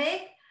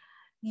 Mavic?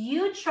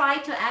 You try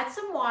to add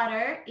some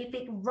water. If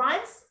it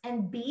runs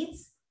and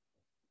beads,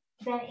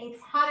 then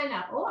it's hot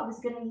enough. Oh, I was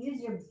gonna use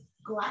your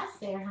glass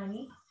there,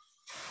 honey.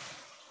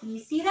 You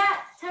see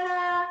that?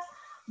 Ta-da!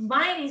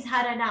 Mine is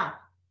hot enough.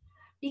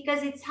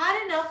 Because it's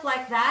hot enough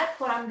like that,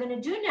 what I'm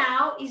gonna do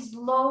now is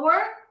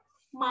lower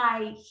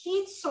my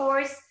heat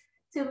source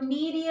to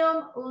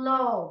medium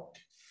low.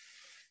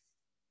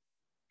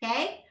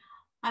 Okay?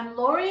 I'm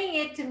lowering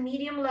it to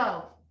medium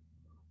low.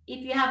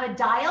 If you have a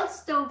dial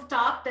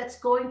stovetop, that's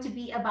going to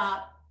be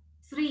about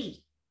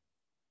 3.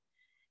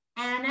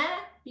 Anna,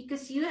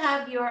 because you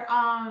have your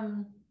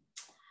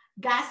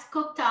gas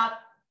cooktop,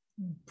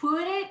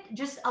 put it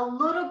just a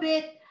little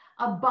bit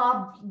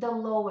above the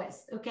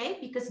lowest, okay?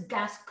 Because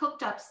gas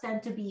cooktops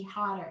tend to be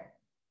hotter.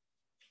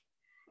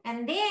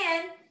 And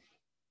then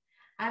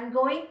I'm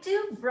going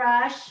to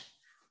brush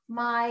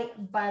my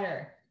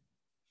butter.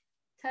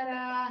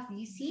 Ta-da!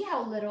 You see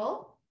how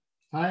little?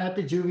 Hi,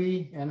 Ate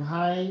Julie, and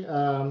hi,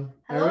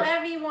 Hello,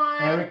 everyone.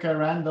 Erica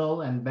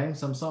Randall and Ben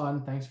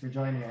Samson. Thanks for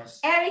joining us.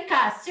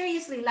 Erica,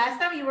 seriously,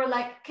 last time you were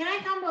like, can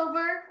I come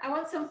over? I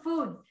want some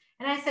food.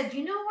 And I said,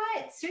 you know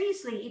what?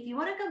 Seriously, if you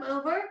want to come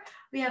over,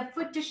 we have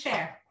food to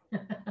share.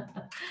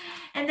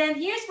 And then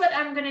here's what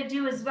I'm going to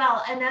do as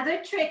well.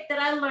 Another trick that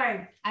I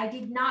learned. I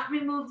did not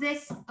remove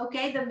this,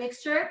 okay, the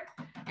mixture,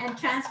 and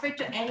transfer it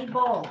to any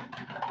bowl.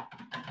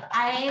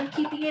 I am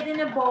keeping it in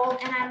a bowl,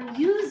 and I'm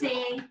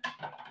using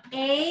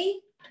a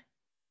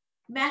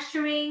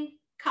measuring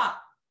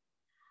cup.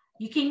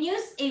 You can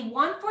use a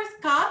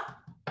 1/4 cup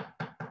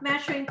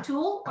measuring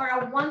tool or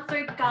a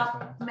 1/3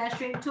 cup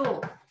measuring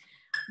tool.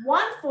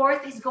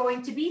 1/4 is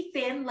going to be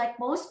thin like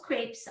most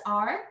crepes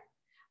are,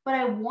 but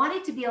I want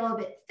it to be a little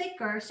bit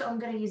thicker, so I'm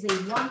going to use a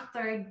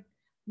 1/3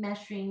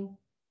 measuring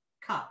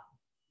cup.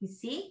 You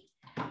see?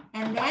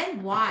 And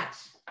then watch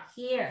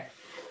here.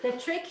 The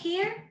trick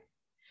here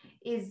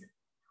is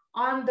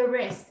on the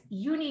wrist.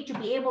 You need to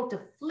be able to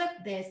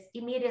flip this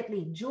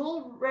immediately.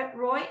 Jewel,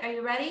 Roy, are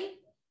you ready?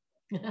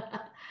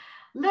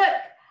 Look,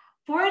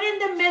 pour it in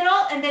the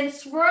middle and then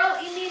swirl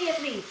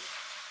immediately.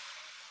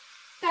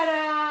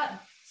 Ta-da!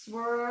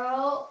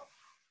 Swirl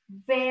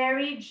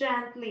very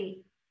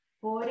gently.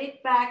 Put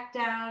it back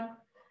down.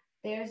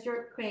 There's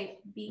your crepe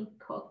being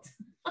cooked.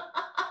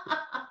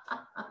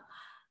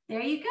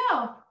 There you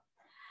go.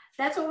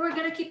 That's what we're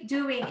gonna keep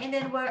doing. And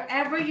then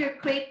wherever your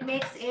crepe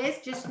mix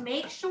is, just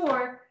make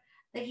sure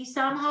that you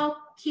somehow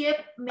keep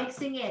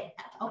mixing it,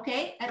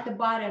 okay, at the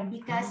bottom,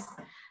 because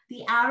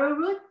the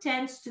arrowroot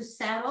tends to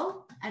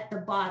settle at the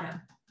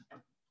bottom.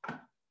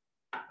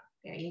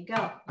 There you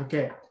go.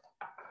 Okay.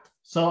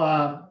 So,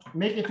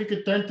 Mick, if you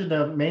could turn to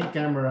the main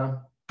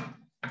camera,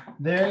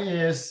 there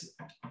is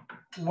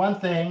one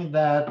thing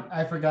that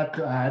I forgot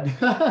to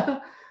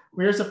add.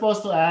 We're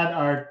supposed to add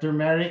our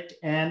turmeric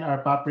and our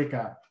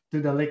paprika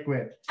to the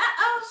liquid.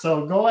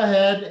 So go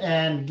ahead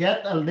and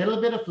get a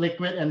little bit of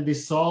liquid and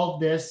dissolve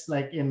this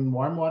like in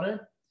warm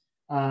water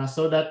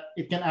so that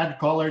it can add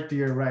color to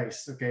your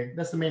rice. Okay,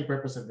 that's the main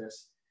purpose of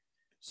this.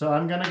 So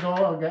I'm gonna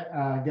go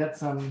get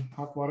some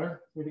hot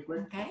water really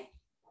quick. Okay.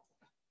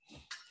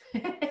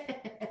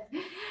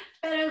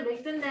 Better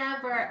late than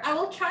never. I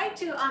will try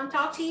to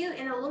talk to you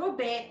in a little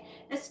bit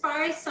as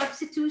far as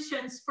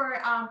substitutions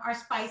for our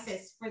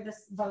spices for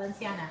this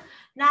Valenciana.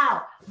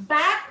 Now,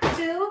 back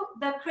to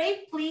the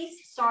crepe,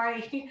 please.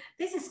 Sorry,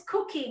 this is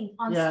cooking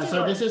on steroids.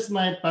 So this is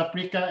my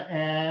paprika,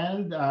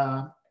 and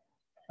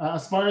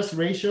as far as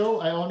ratio,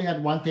 I only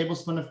had 1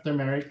 tablespoon of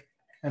turmeric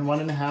and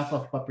 1.5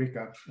 of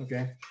paprika,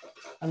 okay?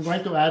 I'm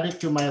going to add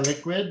it to my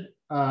liquid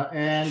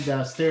and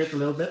stir it a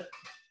little bit.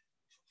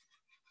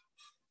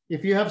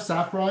 If you have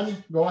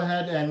saffron, go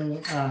ahead and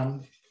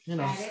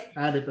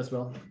add it as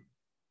well.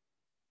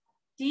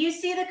 Do you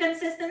see the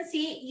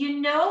consistency?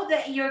 You know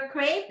that your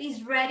crepe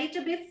is ready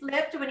to be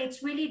flipped when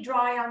it's really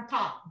dry on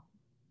top,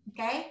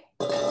 okay?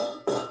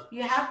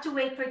 You have to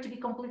wait for it to be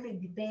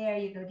completely, there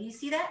you go. Do you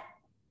see that?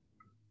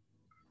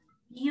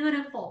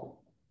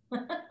 Beautiful.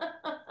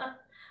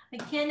 I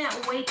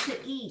cannot wait to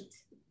eat.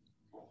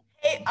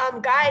 Hey,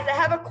 guys, I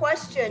have a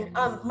question.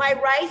 My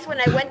rice, when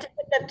I went to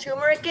put the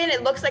turmeric in,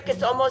 it looks like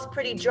it's almost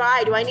pretty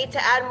dry. Do I need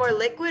to add more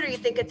liquid, or you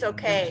think it's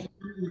okay?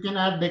 You can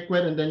add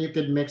liquid and then you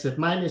could mix it.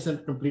 Mine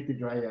isn't completely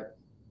dry yet.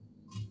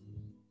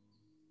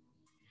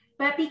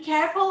 But be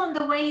careful on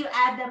the way you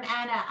add them,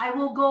 Anna. I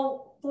will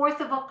go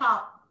 1/4 of a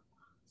cup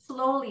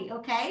slowly,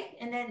 okay?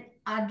 And then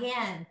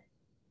again,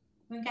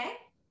 okay?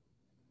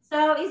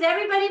 So is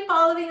everybody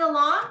following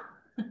along?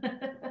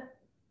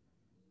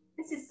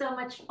 This is so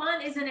much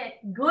fun, isn't it?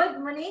 Good,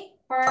 Monique?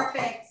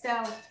 Perfect.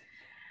 So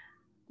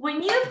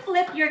when you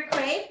flip your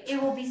crepe, it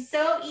will be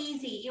so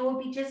easy. It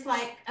will be just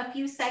like a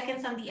few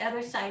seconds on the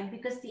other side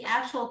because the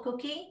actual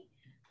cooking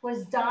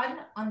was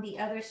done on the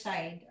other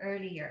side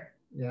earlier.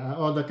 Yeah,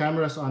 oh, the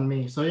camera's on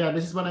me. So yeah,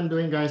 this is what I'm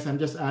doing, guys. I'm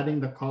just adding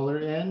the color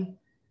in.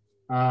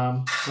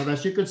 But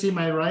as you can see,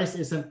 my rice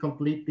isn't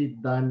completely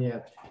done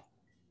yet.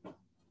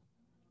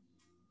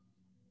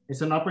 It's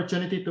an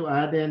opportunity to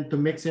add in, to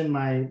mix in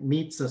my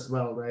meats as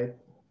well, right?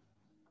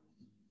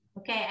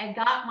 Okay, I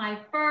got my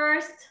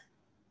first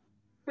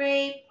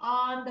crepe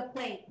on the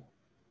plate.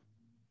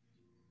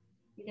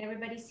 Did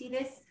everybody see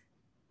this?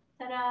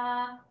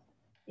 Ta-da!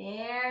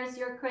 There's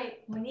your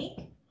crepe,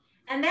 Monique.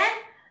 And then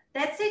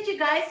That's it, you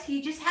guys.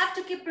 You just have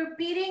to keep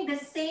repeating the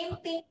same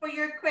thing for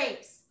your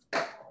crepes.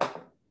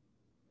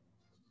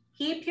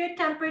 Keep your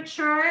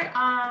temperature,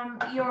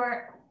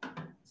 your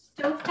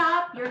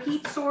stovetop, your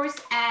heat source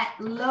at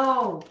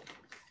low.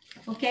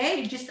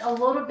 Okay, just a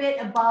little bit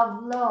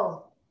above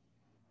low.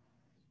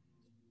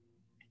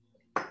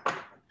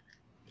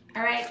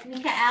 All right,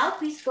 Mikael,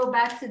 please go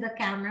back to the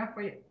camera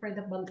for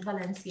the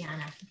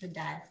Valenciana for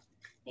Dad.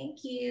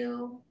 Thank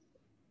you.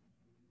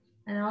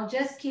 And I'll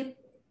just keep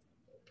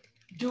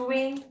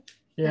doing.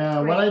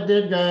 Yeah, what I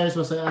did, guys,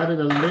 was I added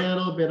a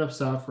little bit of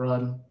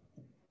saffron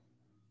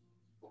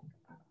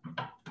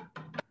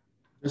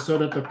just so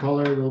that the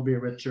color will be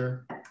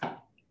richer.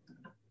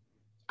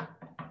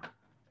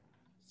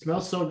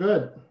 Smells so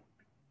good.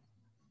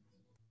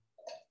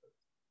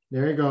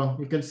 There you go.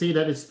 You can see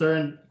that it's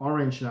turned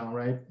orange now,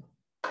 right?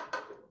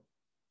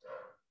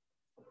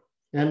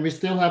 And we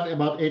still have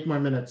about 8 more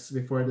minutes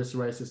before this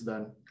rice is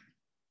done.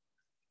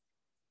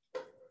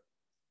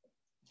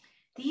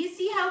 Do you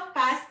see how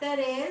fast that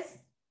is?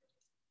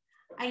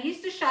 I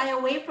used to shy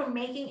away from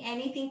making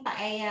anything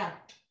paella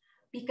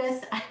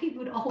because I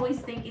would always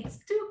think it's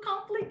too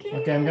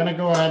complicated. Okay, I'm gonna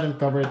go ahead and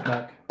cover it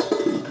back.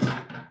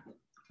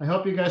 I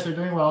hope you guys are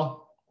doing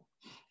well.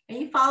 Are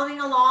you following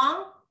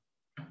along?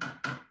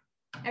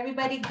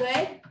 Everybody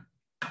good?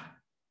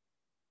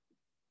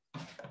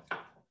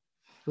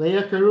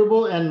 Leah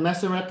Karubo and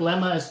Meseret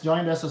Lema has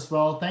joined us as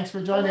well. Thanks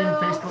for joining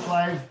Facebook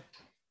Live.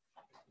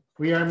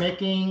 We are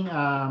making,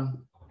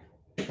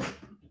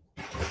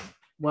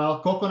 well,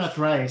 coconut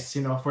rice,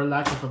 you know, for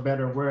lack of a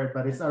better word,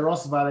 but it's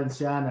arroz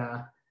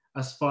valenciana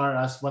as far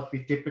as what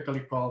we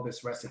typically call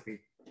this recipe.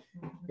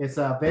 It's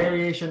a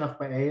variation of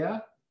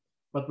paella,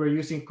 but we're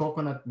using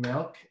coconut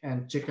milk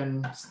and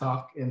chicken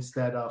stock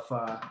instead of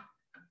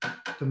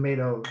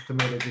tomato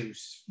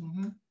juice.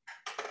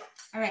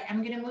 All right,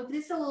 I'm gonna move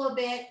this a little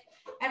bit.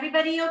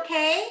 Everybody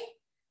okay?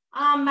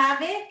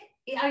 Mavic,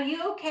 are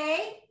you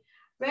okay?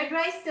 Red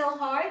rice still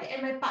hard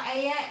and my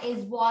paella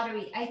is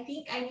watery. I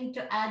think I need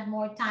to add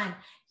more time.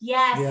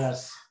 Yes.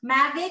 Yes.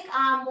 Mavic,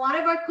 one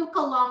of our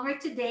cook-alonger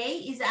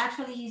today is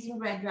actually using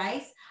red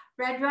rice.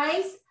 Red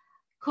rice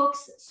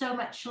cooks so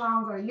much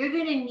longer. You're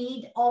gonna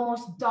need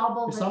almost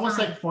double the time. It's almost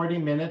like 40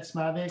 minutes,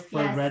 Mavic,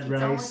 for red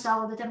rice. Almost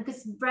double the time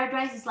because red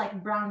rice is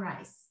like brown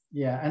rice.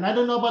 Yeah, and I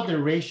don't know about the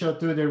ratio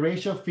too. The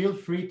ratio, feel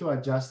free to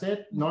adjust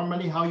it.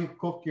 Normally, how you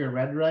cook your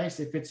red rice,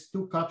 if it's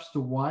 2 cups to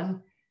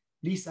 1,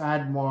 please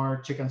add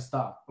more chicken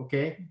stock,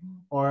 okay?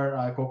 Or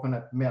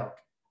coconut milk.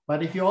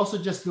 But if you also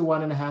just do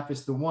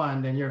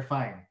 1.5:1, then you're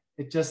fine.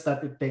 It's just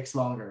that it takes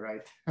longer,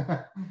 right?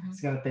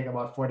 It's gonna take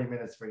about 40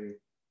 minutes for you.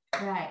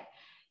 Right.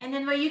 And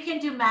then what you can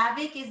do,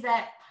 Mavic, is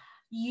that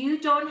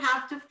you don't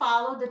have to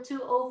follow the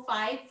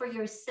 205 for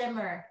your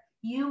simmer.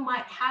 You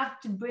might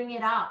have to bring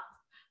it up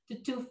to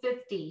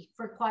 250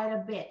 for quite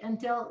a bit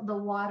until the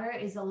water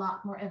is a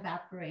lot more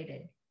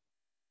evaporated,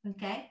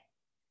 okay?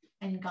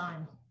 And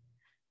gone.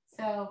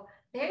 So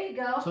there you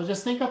go. So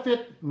just think of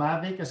it,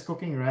 Mavic, as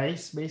cooking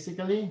rice,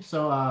 basically.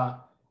 So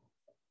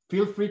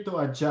feel free to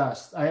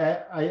adjust.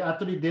 I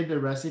actually did the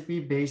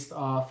recipe based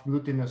off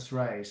glutinous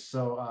rice.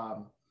 So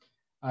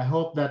I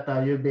hope that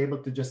you'll be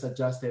able to just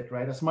adjust it,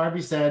 right? As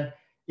Marvie said,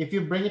 if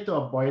you bring it to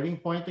a boiling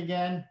point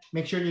again,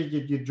 make sure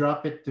you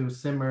drop it to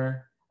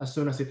simmer as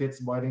soon as it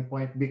hits boiling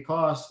point,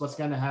 because what's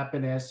gonna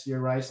happen is your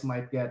rice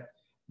might get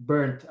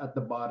burnt at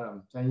the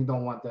bottom and you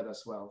don't want that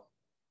as well.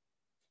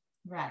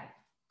 Right,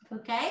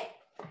 okay.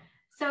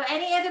 So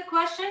any other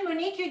question?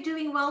 Monique, you're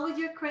doing well with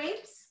your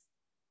crepes?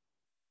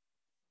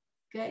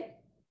 Good.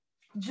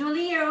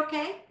 Julie, you're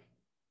okay?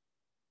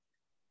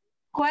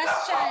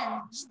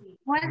 Question.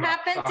 What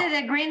happened to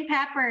the green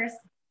peppers?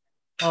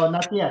 Oh,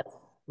 not yet.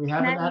 We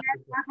haven't added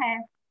it. Okay.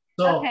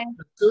 So okay.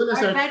 as soon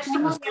as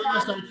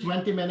Our our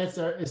 20 minutes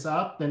is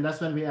up, then that's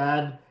when we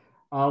add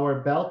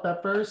our bell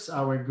peppers,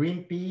 our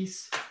green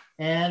peas,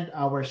 and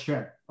our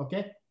shrimp.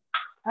 Okay?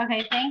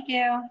 Okay, thank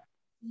you.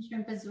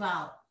 Shrimp as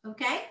well.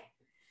 Okay.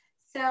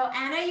 So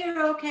Anna,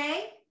 you're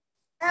okay?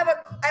 I have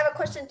a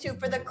question too.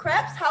 For the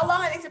crepes, how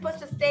long are they supposed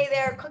to stay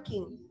there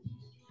cooking?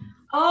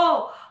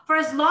 Oh, for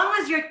as long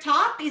as your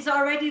top is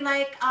already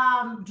like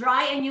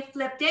dry and you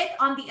flipped it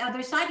on the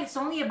other side, it's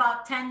only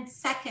about 10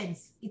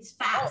 seconds. It's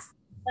fast.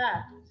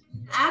 Yeah.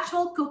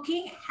 Actual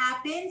cooking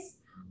happens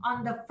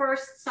on the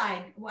first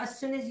side. As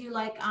soon as you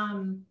like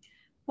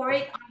pour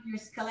it on your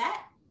skillet,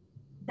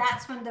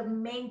 that's when the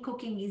main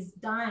cooking is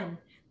done.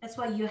 That's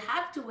why you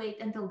have to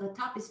wait until the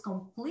top is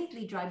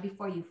completely dry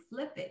before you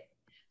flip it.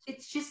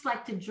 It's just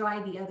like to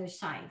dry the other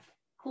side.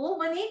 Cool,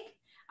 Monique?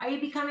 Are you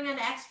becoming an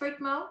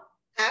expert, Mo?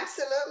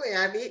 Absolutely.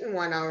 I've eaten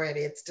one already.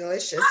 It's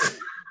delicious.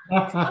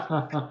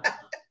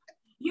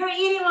 You're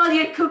eating while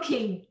you're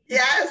cooking.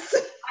 Yes.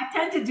 I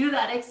tend to do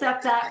that,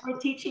 except that we're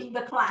teaching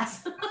the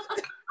class.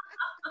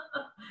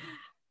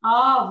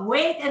 Oh,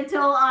 wait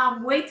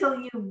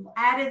till you've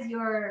added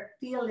your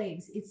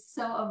fillings. It's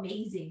so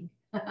amazing.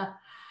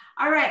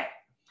 All right.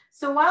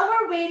 So while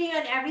we're waiting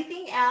on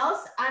everything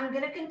else, I'm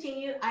going to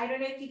continue. I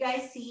don't know if you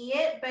guys see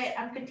it, but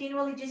I'm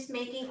continually just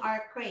making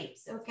our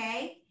crepes,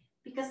 okay?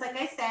 because like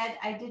I said,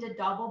 I did a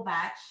double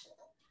batch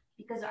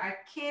because our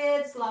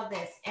kids love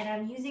this. And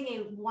I'm using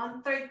a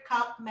 1/3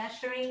 cup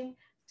measuring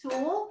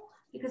tool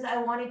because I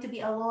want it to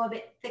be a little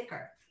bit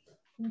thicker.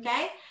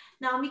 Okay.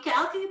 Now,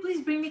 Mikael, can you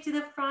please bring me to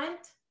the front?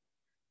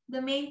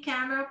 The main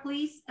camera,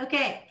 please.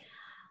 Okay.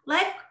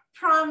 Like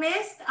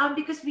promised,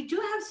 because we do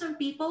have some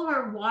people who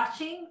are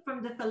watching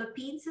from the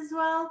Philippines as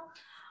well,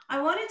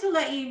 I wanted to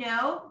let you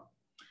know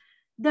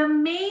the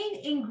main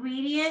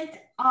ingredient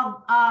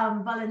of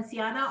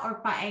Valenciana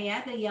or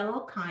paella, the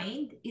yellow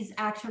kind, is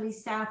actually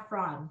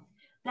saffron.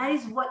 That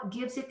is what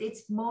gives it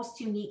its most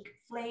unique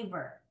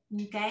flavor,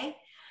 okay?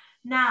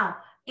 Now,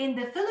 in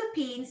the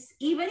Philippines,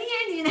 even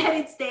here in the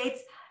United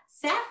States,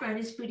 saffron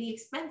is pretty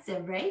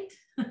expensive, right?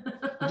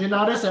 Did you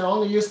notice I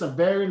only used a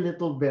very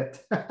little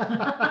bit?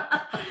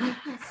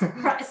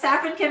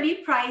 Saffron can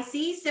be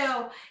pricey.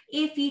 So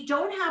if you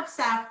don't have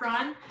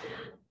saffron,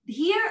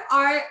 here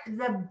are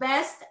the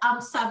best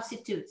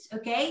substitutes,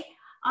 okay?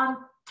 On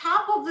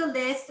top of the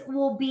list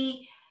will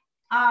be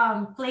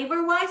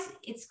flavor-wise,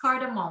 it's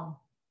cardamom.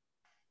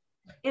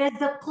 It is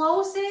the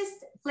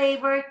closest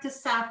flavor to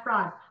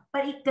saffron,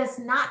 but it does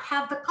not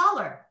have the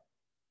color,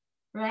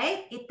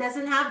 right? It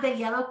doesn't have the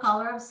yellow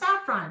color of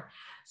saffron.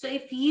 So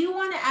if you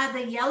want to add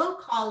the yellow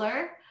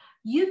color,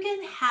 you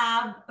can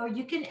have, or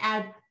you can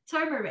add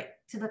turmeric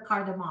to the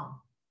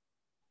cardamom.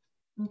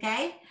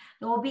 Okay,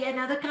 there will be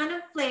another kind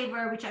of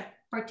flavor, which I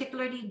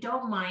particularly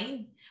don't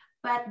mind,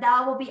 but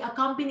that will be a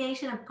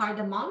combination of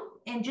cardamom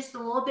and just a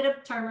little bit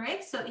of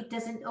turmeric so it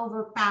doesn't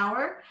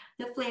overpower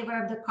the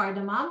flavor of the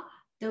cardamom.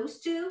 Those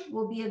two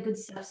will be a good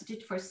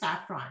substitute for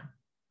saffron.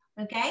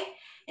 Okay,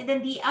 and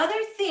then the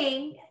other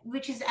thing,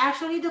 which is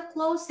actually the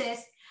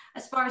closest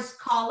as far as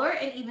color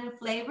and even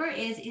flavor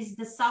is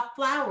the soft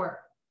flour.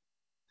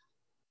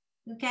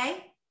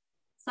 Okay,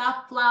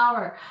 soft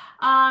flour.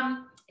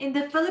 In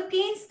the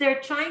Philippines,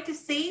 they're trying to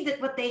say that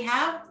what they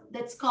have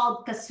that's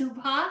called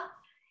kasubha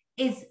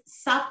is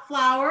soft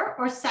flour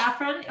or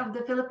saffron of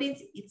the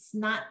Philippines. It's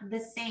not the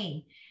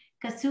same.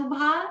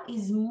 Kasubha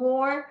is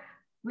more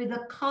with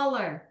a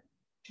color,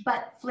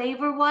 but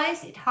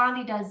flavor-wise, it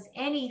hardly does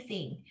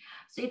anything.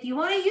 So if you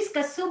want to use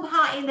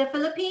kasubha in the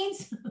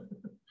Philippines,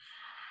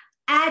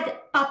 add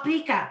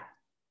paprika.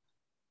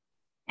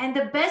 And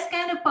the best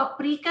kind of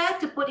paprika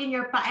to put in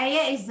your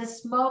paella is the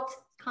smoked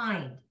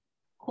kind.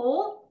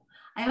 Cool?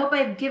 I hope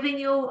I've given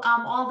you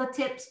all the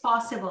tips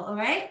possible, all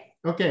right?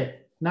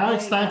 Okay, now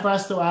it's time for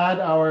us to add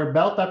our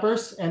bell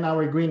peppers and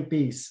our green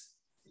peas.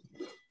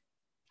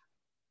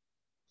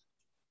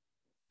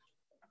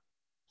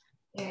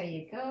 There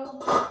you go.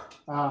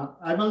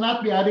 I will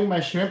not be adding my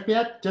shrimp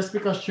yet, just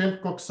because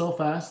shrimp cooks so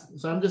fast.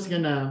 So I'm just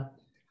gonna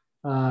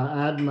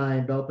add my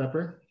bell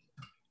pepper.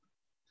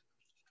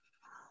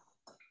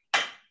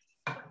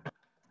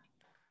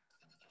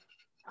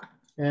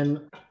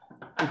 And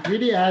it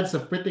really adds a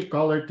pretty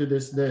color to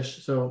this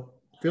dish, so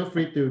feel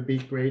free to be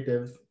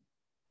creative.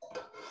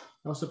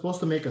 I was supposed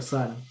to make a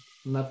sun.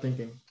 I'm not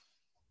thinking.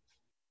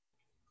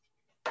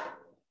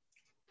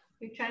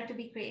 You're trying to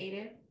be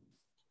creative?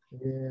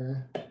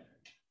 Yeah.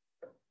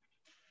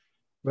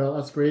 Well,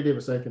 as creative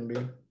as I can be.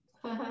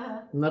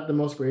 I'm not the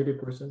most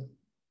creative person.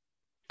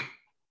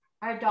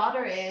 Our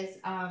daughter is.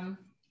 All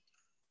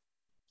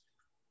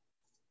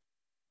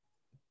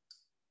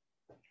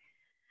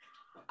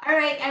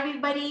right,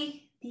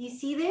 everybody, do you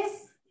see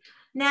this?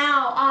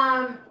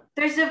 Now,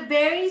 there's a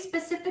very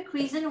specific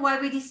reason why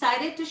we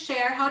decided to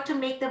share how to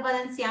make the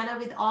Valenciana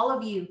with all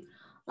of you.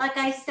 Like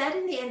I said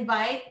in the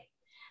invite,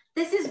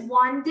 this is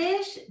one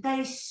dish that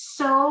is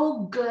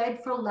so good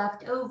for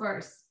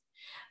leftovers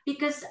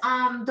because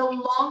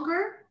the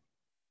longer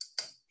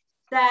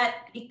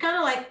that it kind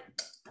of like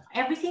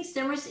everything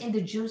simmers in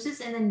the juices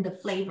and then the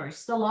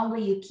flavors, the longer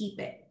you keep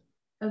it,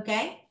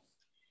 okay?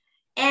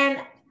 And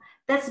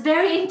that's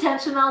very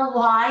intentional.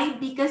 Why?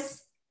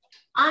 Because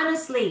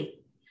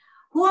honestly,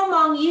 who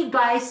among you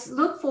guys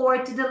look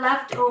forward to the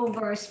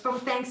leftovers from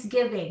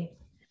Thanksgiving?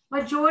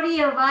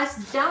 Majority of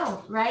us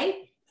don't,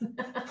 right?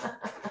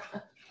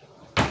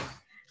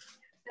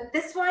 But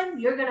this one,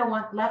 you're gonna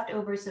want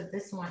leftovers of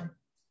this one.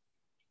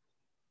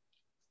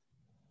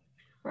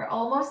 We're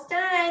almost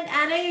done.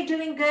 Anna, you're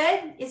doing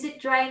good? Is it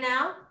dry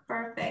now?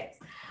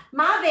 Perfect.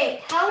 Mavic,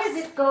 how is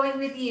it going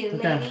with you,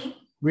 lady?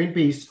 Green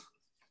peas.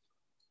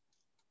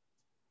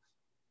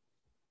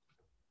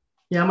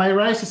 Yeah, my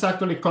rice is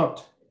actually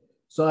cooked.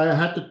 So I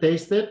had to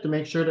taste it to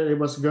make sure that it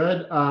was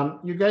good.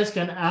 You guys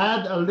can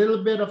add a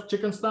little bit of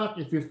chicken stock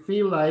if you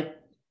feel like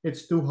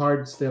it's too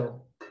hard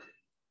still.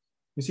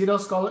 You see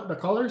those the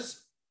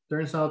colors?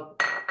 Turns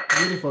out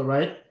beautiful,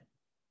 right?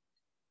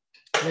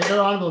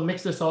 Later on, we'll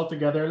mix this all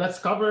together. Let's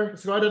go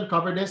ahead and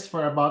cover this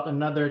for about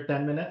another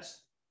 10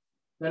 minutes.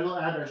 Then we'll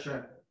add our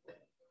shrimp.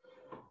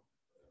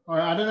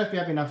 Or I don't know if you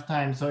have enough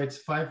time. So it's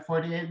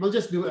 5:48. We'll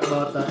just do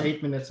about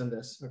 8 minutes on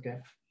this, okay?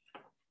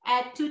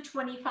 At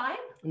 225?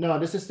 No,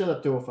 this is still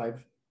at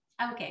 205.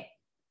 Okay.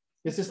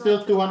 This is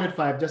still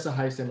 205, just a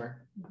high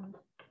simmer. Mm-hmm.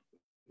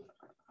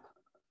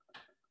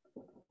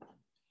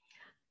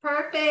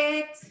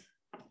 Perfect.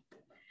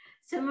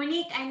 So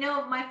Monique, I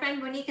know my friend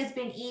Monique has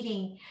been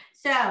eating.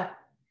 So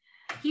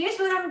here's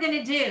what I'm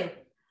gonna do.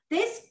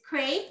 This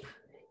crepe,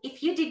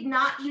 if you did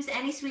not use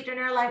any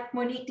sweetener like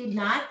Monique did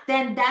not,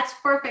 then that's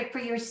perfect for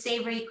your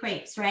savory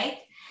crepes, right?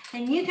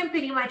 And you can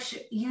pretty much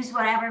use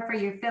whatever for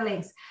your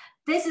fillings.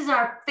 This is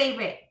our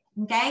favorite,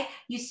 okay?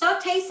 You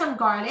saute some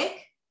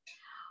garlic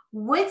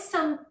with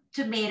some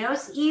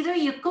tomatoes. Either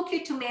you cook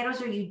your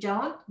tomatoes or you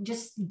don't.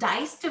 Just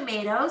dice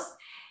tomatoes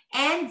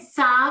and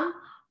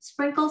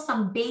sprinkle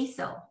some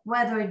basil,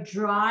 whether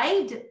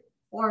dried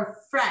or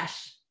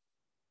fresh.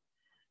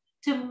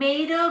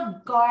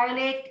 Tomato,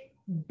 garlic,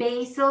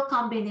 basil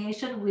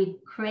combination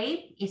with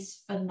crepe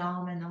is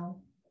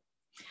phenomenal.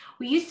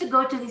 We used to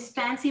go to this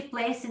fancy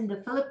place in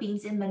the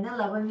Philippines, in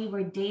Manila, when we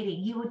were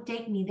dating. He would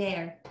take me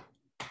there.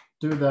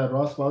 To the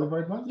Ross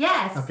Boulevard one?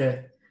 Yes.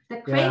 Okay. The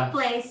crepe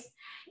place.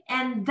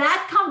 And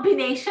that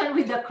combination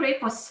with the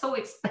crepe was so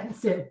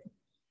expensive.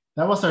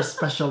 That was our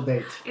special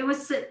date. It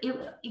was,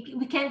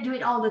 we can't do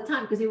it all the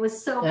time because it was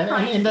so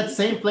and in that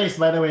same place,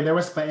 by the way, there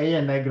was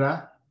Paella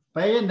Negra.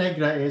 Paella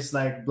Negra is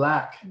like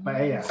black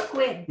paella,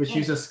 squid, which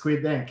uses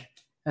squid ink.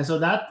 And so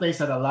that place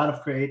had a lot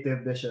of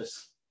creative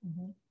dishes.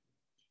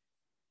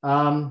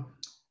 I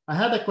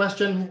had a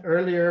question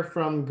earlier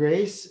from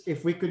Grace,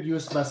 if we could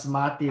use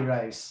basmati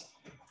rice.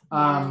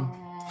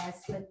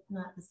 Yes, but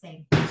not the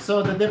same.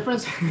 So the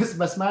difference is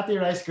basmati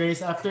rice,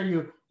 Grace,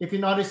 if you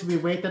notice, we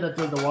waited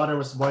until the water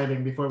was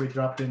boiling before we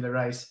dropped in the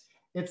rice.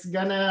 It's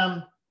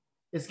gonna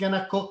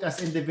cook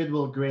as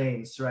individual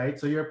grains, right?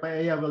 So your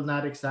paella will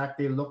not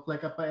exactly look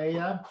like a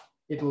paella.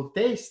 It will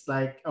taste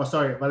like,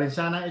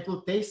 Valenciana. It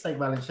will taste like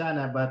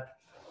Valenciana, but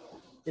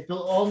it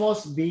will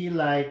almost be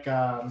like,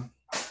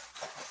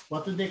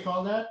 what do they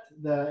call that?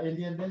 The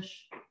Indian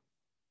dish?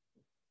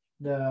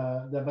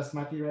 The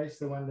basmati rice,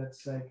 the one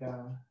that's like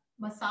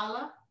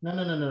masala?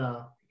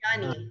 No.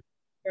 Biryani.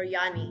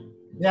 Biryani.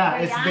 Yeah,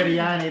 it's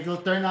biryani. It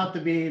will turn out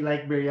to be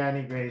like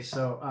biryani, Grace.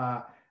 So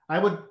I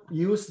would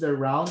use the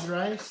round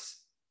rice,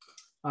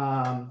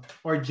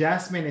 or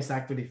jasmine is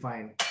actually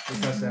fine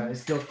because it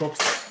still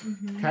cooks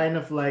kind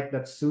of like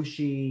that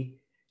sushi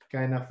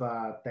kind of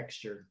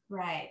texture.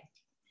 Right.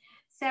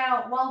 So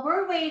while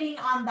we're waiting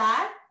on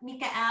that,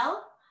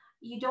 Mikael,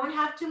 you don't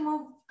have to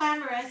move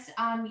cameras.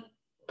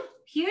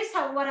 Here's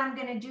what I'm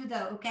gonna do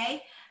though,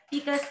 okay?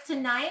 Because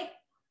tonight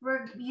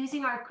we're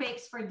using our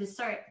crepes for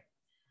dessert.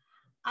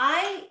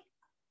 I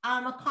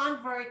am a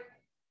convert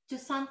to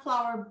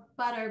sunflower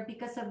butter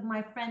because of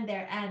my friend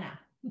there, Anna.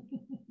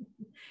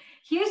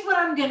 Here's what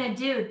I'm gonna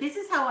do. This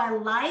is how I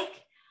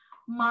like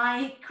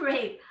my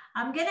crepe.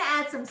 I'm gonna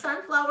add some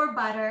sunflower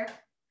butter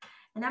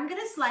and I'm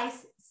gonna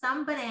slice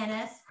some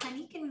bananas.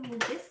 Honey, can we move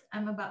this?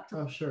 I'm about to.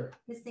 Oh, sure.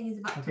 This thing is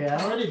about to. Okay,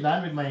 I'm already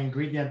done with my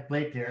ingredient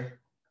plate here.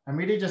 I'm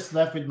really just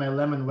left with my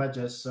lemon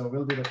wedges, so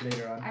we'll do that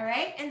later on. All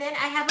right, and then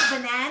I have a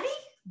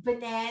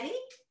banana.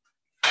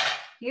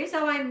 Here's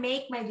how I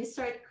make my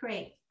dessert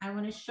crepe. I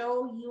want to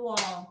show you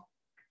all.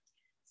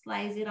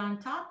 Slice it on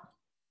top.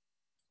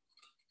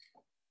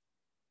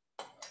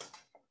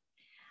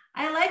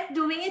 I like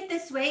doing it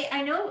this way.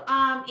 I know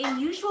in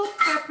usual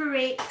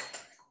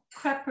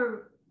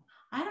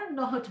I don't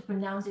know how to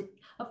pronounce it.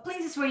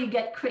 Places where you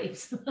get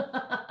crepes.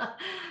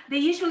 They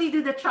usually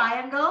do the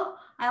triangle.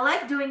 I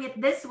like doing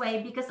it this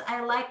way because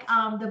I like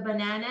the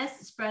bananas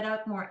spread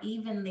out more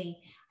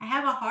evenly. I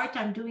have a hard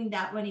time doing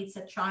that when it's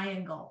a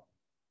triangle.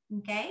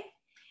 Okay.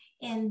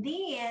 And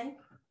then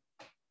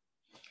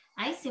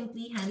I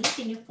simply, honey,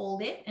 can you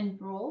fold it and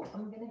roll?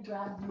 I'm going to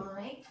grab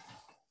my.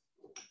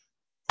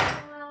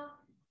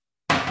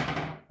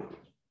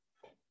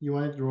 You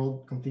want it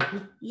rolled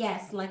completely?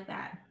 Yes, like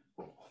that.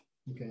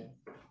 Okay.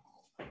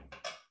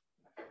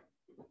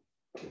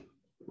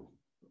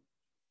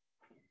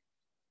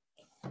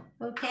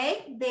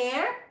 Okay,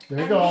 there. There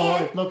you go.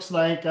 Then, it looks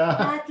like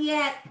not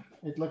yet.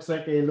 It looks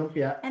like a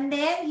lumpia. And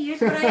then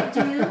here's what I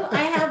do.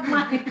 I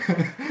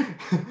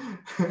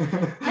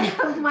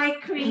have my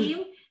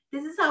cream.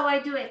 This is how I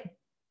do it.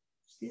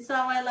 This is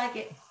how I like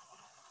it.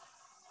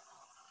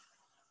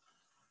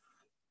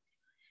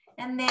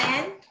 And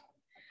then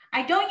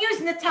I don't use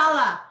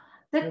Nutella.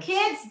 The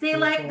kids, they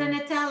like the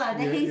Nutella,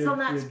 the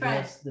hazelnut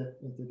spread.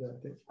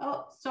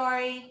 Oh,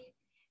 sorry.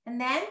 And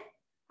then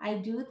I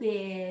do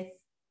this.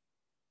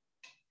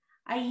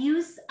 I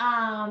use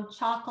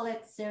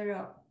chocolate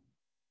syrup.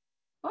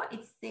 Oh,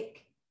 it's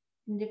thick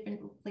in different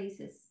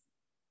places.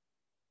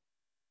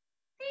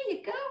 There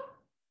you go.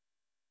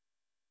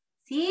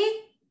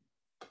 See?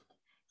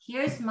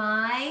 Here's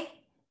my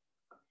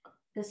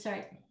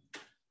dessert.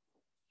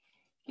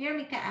 Here,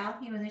 Mikael,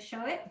 you want to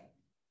show it?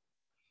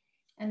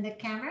 And the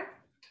camera?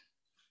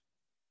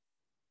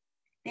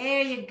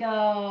 There you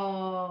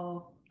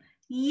go.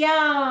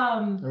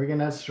 Yum. Are we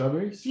gonna add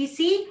strawberries? You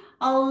see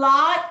a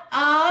lot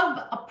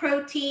of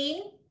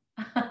protein,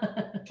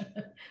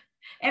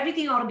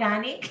 everything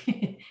organic,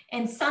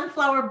 and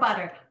sunflower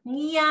butter.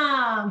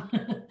 Yum.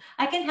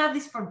 I can have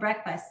this for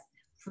breakfast,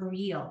 for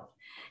real.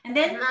 And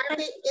then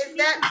Marvie, is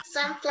that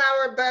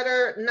sunflower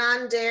butter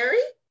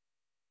non-dairy?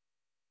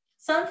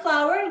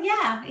 Sunflower,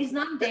 yeah, is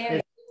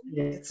non-dairy.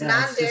 It's Yeah,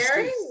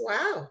 non-dairy?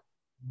 Wow.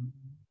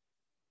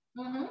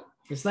 Mm-hmm.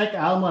 it's like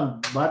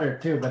almond butter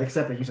too, but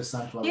except it uses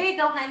sunflower. Here you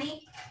go,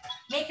 honey.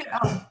 Make your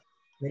own.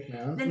 Make my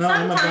own. Then No,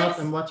 sometimes-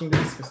 I'm watching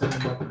this because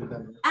I'm about to be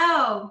done.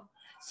 Oh,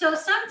 so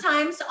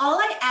sometimes all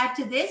I add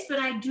to this when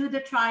I do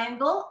the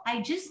triangle,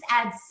 I just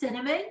add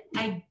cinnamon.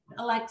 I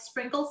like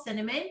sprinkle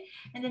cinnamon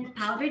and then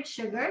powdered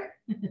sugar.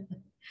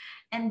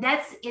 And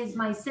that is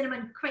my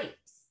cinnamon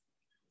crepes.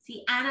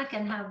 See, Anna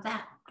can have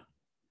that,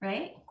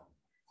 right?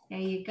 There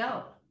you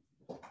go.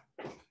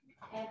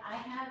 And I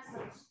have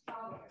some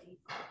strawberries.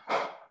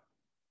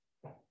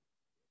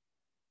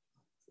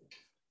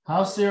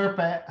 How's your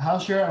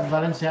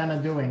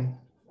Valenciana doing?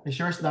 Is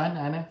yours done,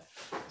 Anna?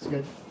 It's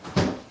good.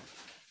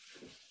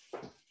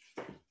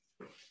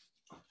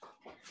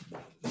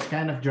 It's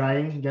kind of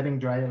drying, getting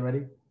dry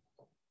already.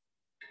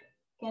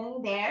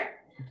 Getting there.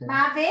 Okay.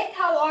 Mavic,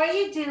 how are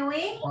you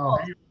doing? Oh,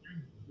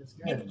 that's It's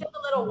good. still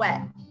a little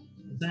wet.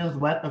 It feels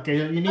wet. Okay,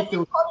 you It need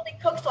to. wasn't totally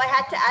cooked, so I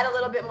had to add a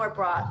little bit more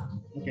broth.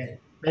 Okay,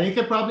 then you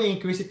could probably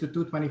increase it to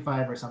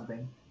 225 or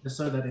something, just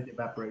so that it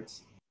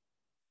evaporates.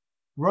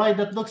 Roy,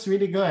 that looks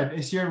really good.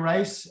 Is your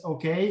rice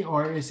okay,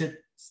 or is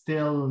it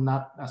still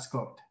not as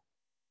cooked?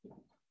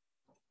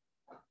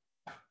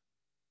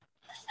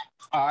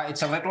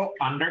 It's a little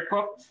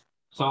undercooked,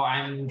 so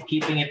I'm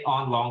keeping it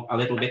on a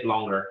little bit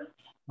longer.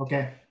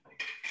 Okay,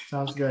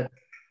 sounds good.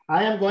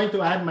 I am going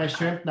to add my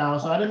shrimp now.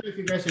 So I don't know if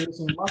you guys are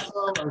using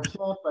mussel or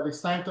shrimp, but it's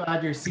time to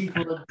add your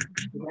seafood.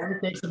 It only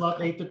takes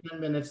about 8 to 10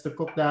 minutes to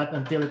cook that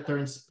until it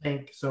turns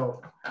pink.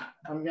 So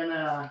I'm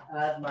gonna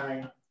add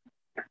my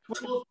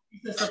 12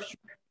 pieces of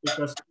shrimp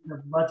because we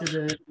have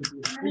budgeted it to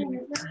be 3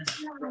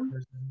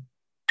 person.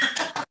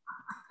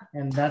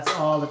 And that's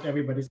all that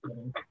everybody's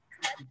getting.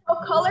 So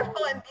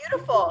colorful and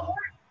beautiful.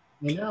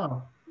 I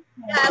know.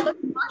 Yeah, it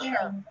looks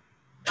awesome.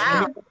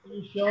 Wow. Can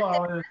you show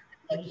our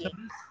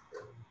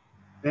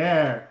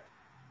there?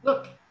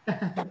 Look.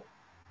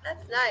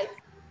 That's nice.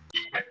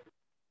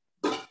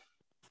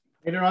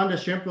 Later on, the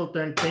shrimp will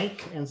turn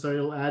pink, and so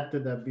it'll add to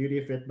the beauty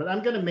of it. But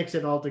I'm gonna mix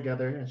it all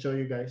together and show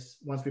you guys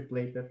once we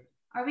plate it.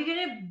 Are we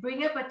gonna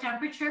bring up a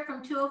temperature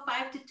from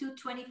 205 to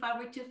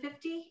 225 or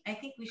 250? I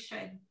think we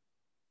should.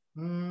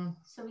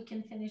 So we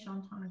can finish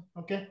on time.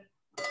 Okay.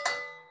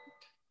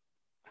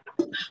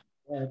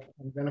 Right.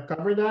 I'm gonna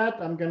cover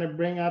that. I'm gonna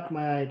bring up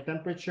my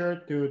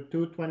temperature to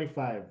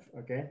 225.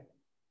 Okay.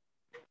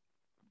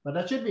 But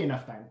that should be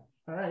enough time.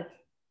 All right.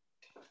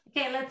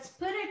 Okay, let's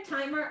put a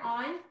timer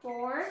on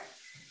for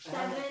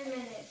 7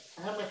 minutes.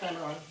 I have my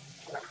timer on.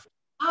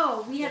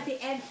 Oh, we have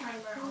the egg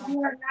timer on.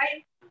 You are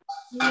right.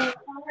 The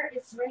color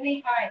is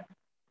really hard.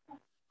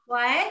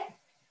 What?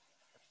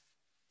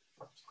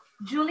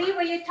 Julie,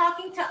 were you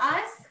talking to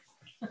us?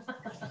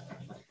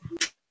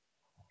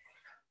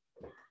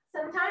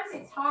 Sometimes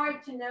it's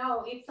hard to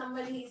know if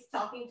somebody is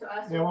talking to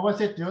us. Yeah, what was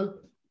it, Jul?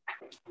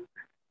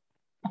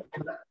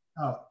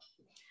 Oh.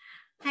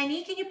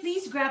 Honey, can you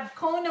please grab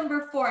cone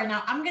number 4?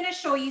 Now, I'm going to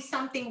show you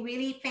something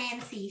really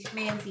fancy,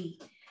 schmancy.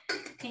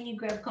 Can you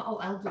grab cone? Oh,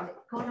 I'll do it.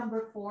 Cone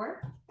number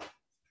 4.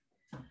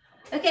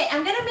 Okay,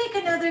 I'm going to make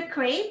another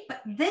crepe.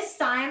 But this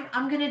time,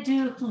 I'm going to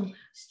do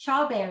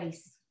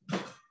strawberries.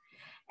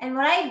 And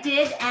what I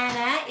did,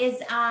 Anna, is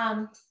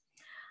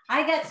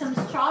I got some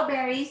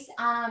strawberries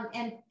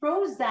and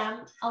froze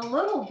them a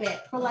little bit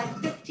for like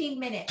 15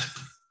 minutes.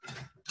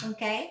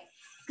 Okay?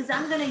 Because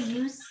I'm going to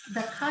use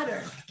the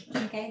cutter.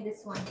 Okay,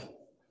 this one.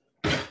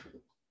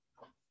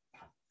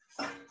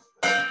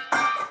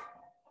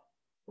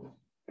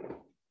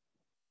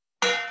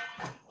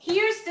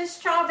 Here's the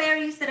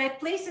strawberries that I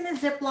placed in a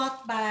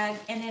Ziploc bag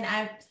and then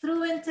I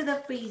threw into the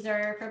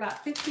freezer for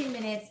about 15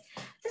 minutes.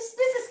 This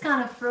is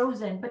kind of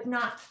frozen, but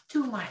not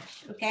too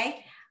much,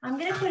 okay? I'm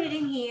gonna put it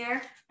in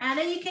here.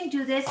 Anna, you can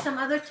do this some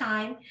other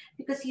time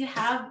because you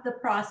have the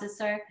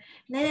processor.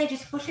 And then I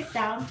just push it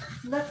down.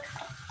 Look.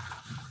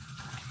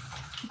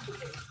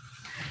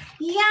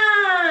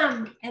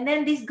 Yum! And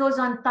then this goes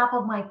on top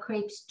of my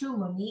crepes too,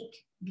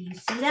 Monique. Do you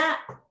see that?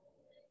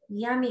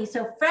 Yummy.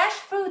 So fresh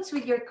fruits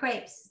with your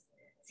crepes.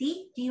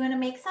 See, do you want to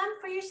make some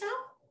for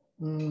yourself?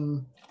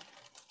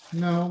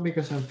 No,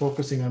 because I'm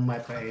focusing on my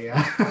paella.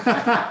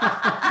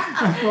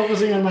 I'm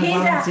focusing on my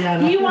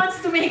Valenciana. He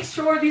wants to make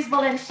sure this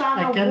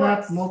Valenciana I cannot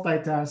works.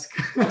 multitask.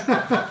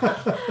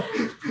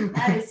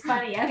 That is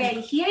funny.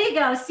 Okay, here you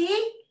go.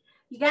 See?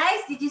 You guys,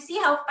 did you see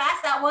how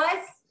fast that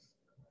was?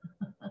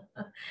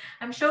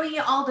 I'm showing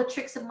you all the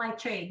tricks of my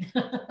trade.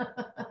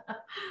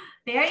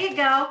 There you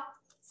go.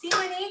 See,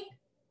 Monique?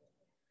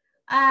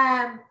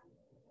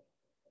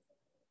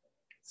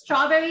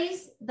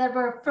 Strawberries that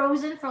were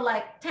frozen for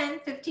like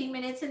 10-15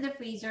 minutes in the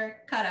freezer,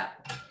 cut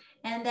up.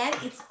 And then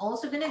it's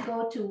also gonna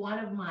go to one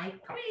of my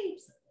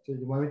crepes. So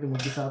you want me to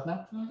move this out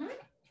now? Mm-hmm.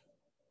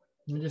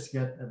 Let me just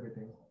get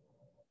everything.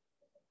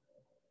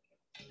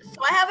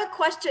 So I have a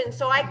question.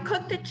 So I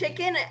cooked the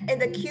chicken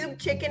and the cube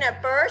chicken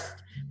at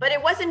first, but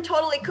it wasn't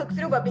totally cooked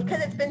through, but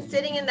because it's been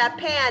sitting in that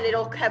pan,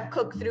 it'll have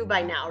cooked through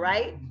by now,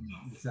 right?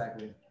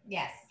 Exactly.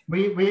 Yes.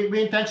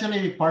 We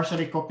intentionally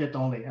partially cooked it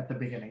only at the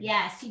beginning.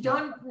 Yes, you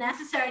don't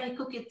necessarily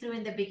cook it through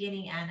in the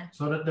beginning, Anna.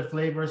 So that the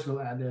flavors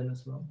will add in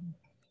as well.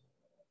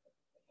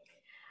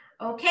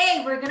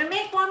 Okay, we're gonna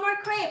make one more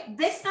crepe,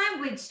 this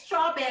time with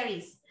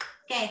strawberries.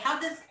 Okay,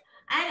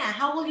 Anna,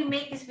 how will you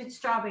make this with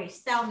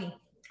strawberries? Tell me,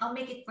 I'll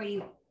make it for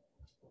you.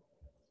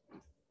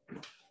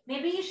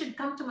 Maybe you should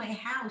come to my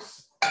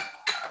house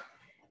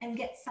and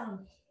get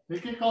some.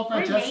 You can call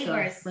We're Francesca.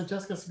 neighbors.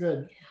 Francesca's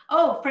good.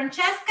 Oh,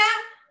 Francesca?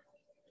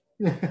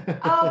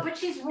 Oh, but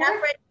she's Yeah,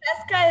 working.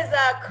 Francesca is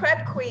a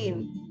crepe queen.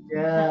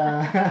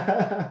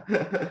 Yeah.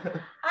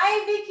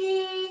 Hi,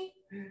 Vicky.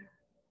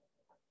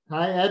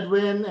 Hi,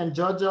 Edwin and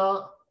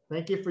Jojo.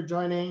 Thank you for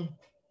joining.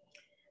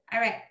 All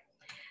right.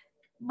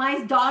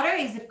 My daughter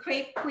is a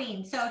crepe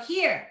queen. So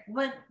here,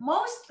 when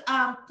most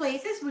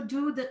places would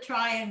do the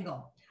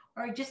triangle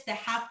or just the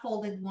half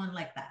folded one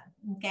like that.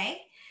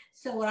 Okay.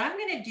 So what I'm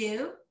going to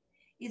do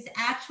is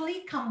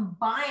actually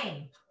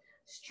combine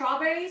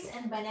strawberries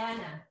and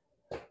banana.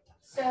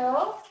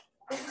 So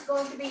this is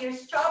going to be your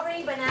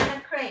strawberry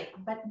banana crepe.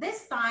 But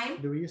this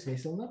time. Do we use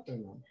hazelnut or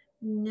no?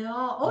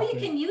 No. Oh, Okay. You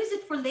can use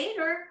it for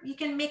later. You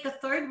can make a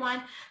third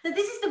one. Now,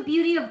 this is the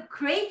beauty of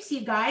crepes,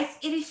 you guys.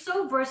 It is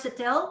so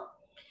versatile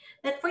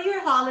that for your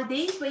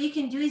holidays, what you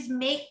can do is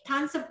make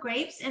tons of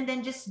crepes and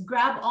then just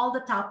grab all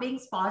the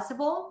toppings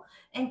possible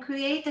and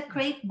create a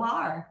crepe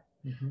bar.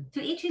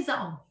 To each his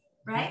own,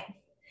 right?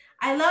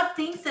 I love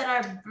things that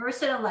are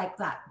versatile like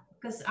that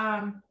because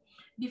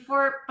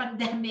before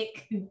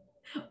pandemic,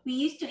 we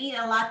used to eat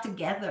a lot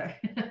together.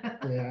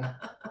 Yeah.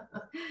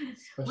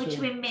 Which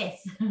we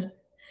miss.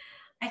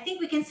 I think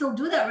we can still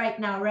do that right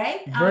now,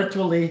 right?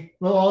 Virtually,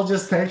 we'll all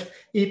just like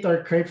eat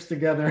our crepes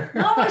together.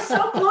 No, we're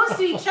so close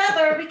to each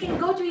other. We can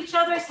go to each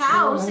other's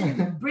house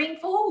and bring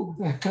food.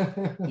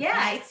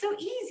 Yeah, it's so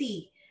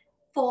easy.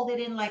 Fold it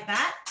in like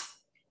that.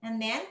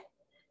 And then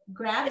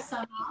grab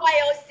some.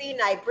 YOC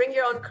night. Bring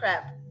your own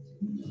crepe.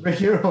 Bring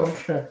your own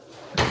crepe.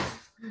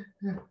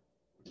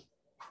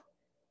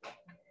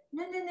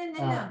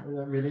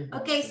 No. Really?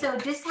 Okay, so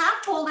just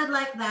half folded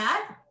like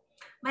that.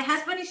 My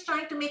husband is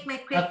trying to make my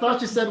crepe. I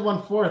thought you said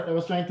 1/4. I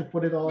was trying to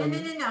put it all in.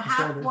 No.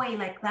 Halfway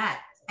like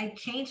that. I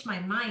changed my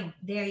mind.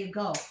 There you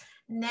go.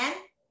 And then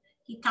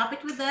you top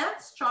it with the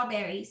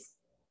strawberries.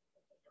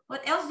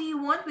 What else do you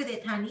want with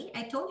it, honey?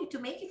 I told you to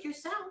make it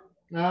yourself.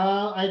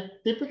 I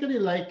typically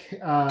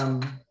like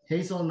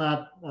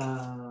hazelnut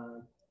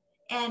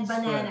and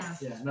banana.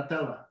 Spread. Yeah,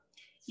 Nutella.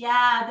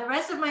 Yeah, the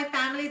rest of my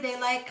family, they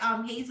like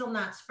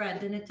hazelnut spread,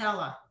 the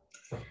Nutella.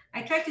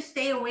 I try to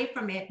stay away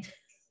from it.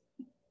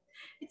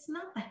 It's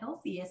not the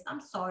healthiest.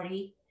 I'm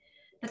sorry.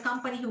 The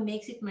company who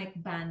makes it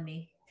might ban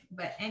me.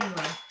 But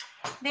anyway,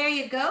 there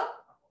you go.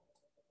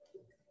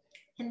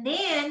 And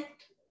then,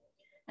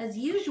 as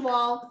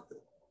usual.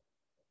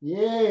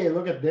 Yay,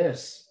 look at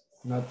this.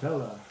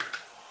 Nutella.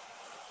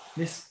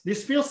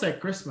 This feels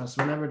like Christmas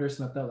whenever there's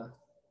Nutella.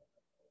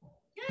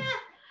 Yeah.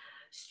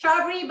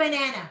 Strawberry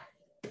banana.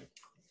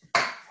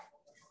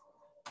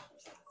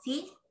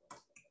 See?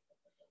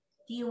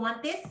 Do you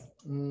want this?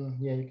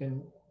 Yeah, you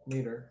can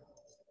later.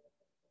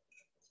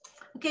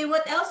 Okay,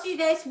 what else do you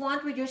guys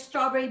want with your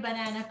strawberry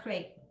banana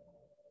crepe?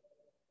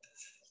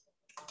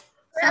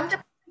 We have to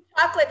put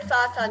chocolate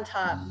sauce on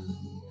top.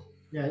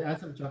 Yeah, add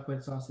some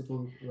chocolate sauce. It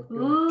will look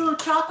good. Ooh,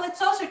 chocolate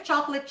sauce or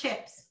chocolate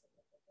chips?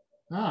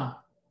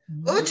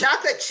 Ooh,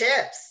 chocolate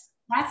chips.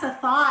 That's a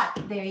thought.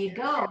 There you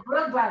go.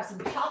 We'll grab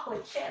some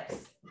chocolate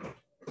chips.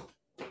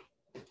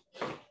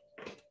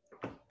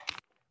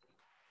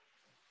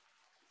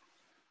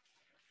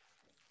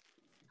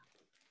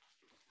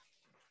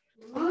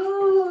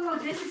 Ooh,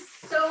 this is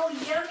so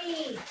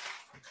yummy.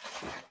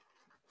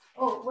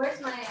 Oh, where's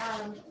my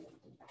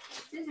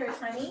scissors,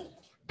 honey?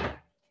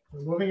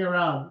 Moving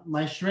around.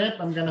 My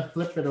shrimp, I'm going to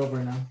flip it over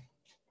now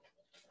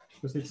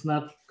because it's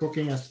not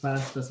cooking as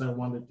fast as I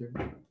wanted to.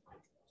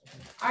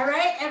 All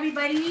right,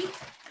 everybody.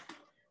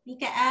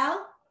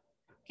 Mikael,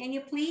 can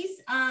you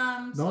please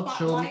Don't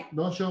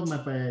show my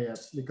paella yet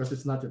because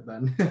it's not yet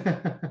done.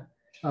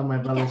 My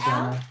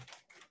Valenciana.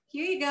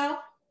 Here you go.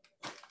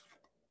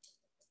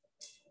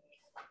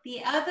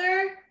 The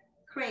other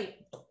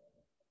crepe. Do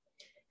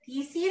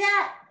you see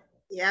that?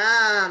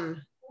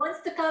 Yum. Who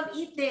wants to come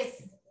eat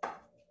this?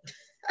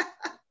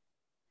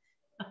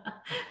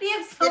 We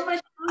have so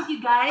much food,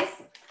 you guys.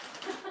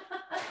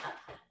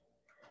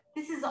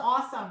 This is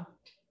awesome.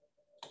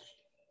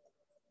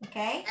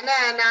 Okay. Anna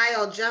and I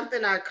will jump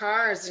in our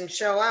cars and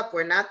show up.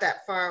 We're not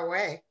that far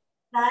away.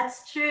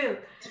 That's true.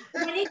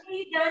 When are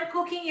you done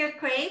cooking your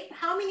crepe?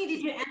 How many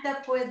did you end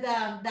up with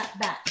that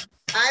batch?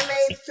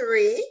 I made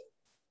 3.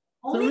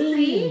 Only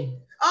 3?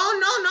 Oh,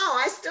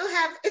 no. I still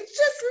have, it's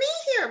just me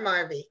here,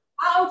 Marvie.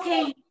 Oh,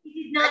 okay. You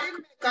did not. I didn't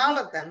make all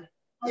of them.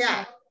 Okay.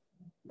 Yeah.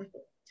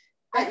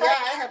 But yeah,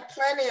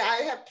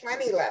 I have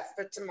plenty left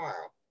for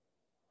tomorrow.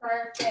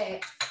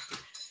 Perfect.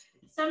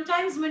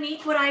 Sometimes,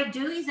 Monique, what I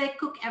do is I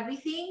cook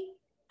everything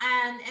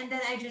and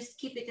then I just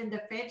keep it in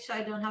the fridge so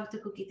I don't have to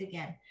cook it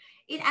again.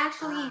 It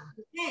actually is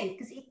okay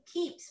because it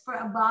keeps for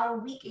about a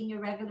week in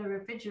your regular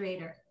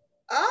refrigerator.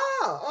 Oh,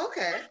 Oh,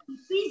 okay.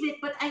 Freeze it,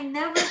 but I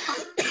never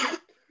find it.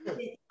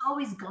 It's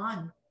always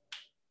gone.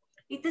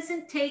 It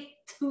doesn't take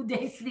 2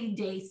 days, 3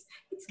 days.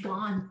 It's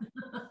gone.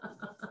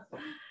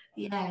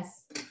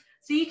 Yes.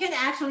 So you can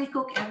actually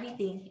cook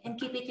everything and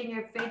keep it in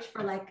your fridge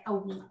for like a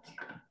week.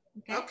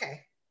 Okay.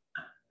 Okay.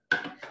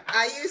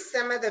 I used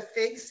some of the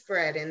fig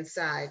spread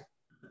inside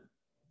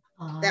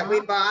that we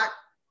bought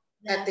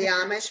at the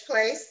Amish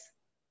place.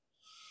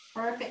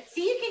 Perfect.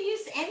 See, you can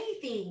use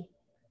anything.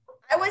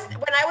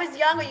 When I was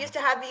young, we used to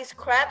have these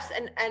crepes,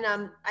 and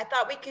I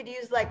thought we could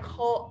use like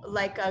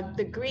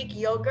the Greek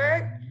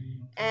yogurt,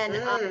 and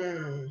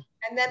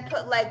then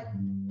put like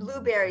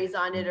blueberries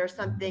on it or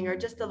something, or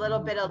just a little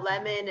bit of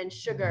lemon and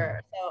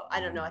sugar. So I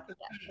don't know. I think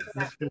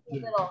that's a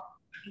little.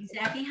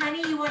 Exactly,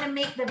 honey. You want to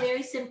make the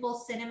very simple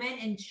cinnamon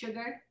and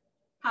sugar,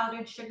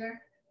 powdered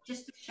sugar,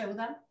 just to show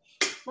them.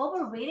 While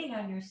we're waiting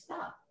on your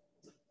stuff.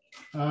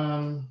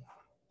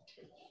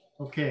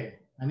 Okay,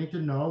 I need to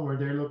know where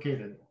they're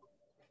located.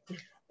 Look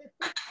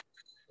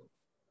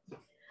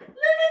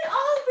at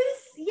all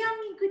this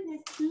yummy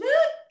goodness.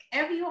 Look,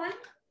 everyone.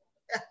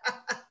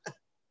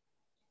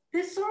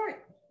 This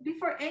sort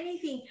before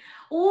anything.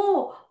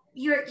 Oh,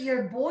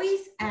 your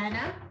boys,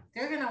 Anna,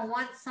 they're gonna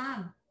want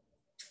some.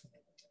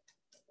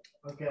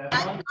 Okay.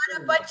 I bought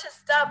a bunch of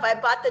stuff. I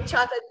bought the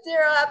chocolate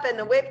syrup and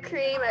the whipped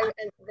cream and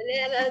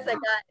bananas. I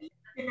got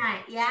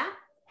tonight, yeah.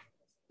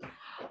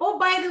 Oh,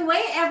 by the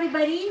way,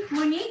 everybody,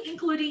 Monique,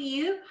 including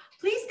you,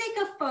 please take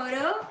a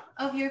photo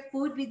of your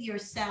food with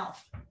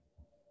yourself.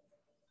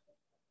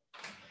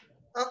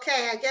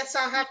 Okay, I guess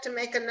I'll have to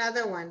make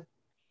another one.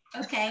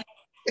 Okay.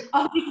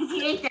 Oh, because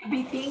he ate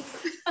everything.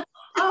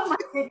 Oh my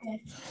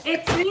goodness.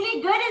 It's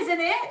really good,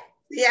 isn't it?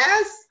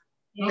 Yes.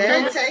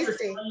 Very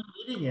tasty. You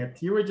eating it.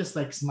 You were just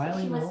like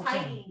smiling. She was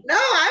hiding. No,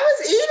 I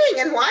was eating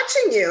and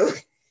watching you.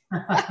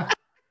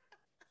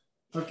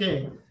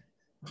 Okay.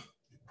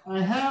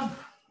 I have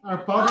our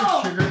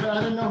powdered sugar, but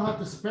I don't know how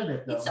to spread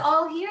it though. It's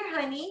all here,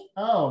 honey.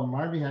 Oh,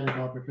 Marvie had it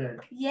all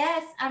prepared.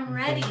 Yes, I'm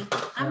ready.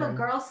 I'm a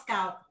Girl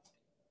Scout.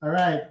 All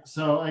right.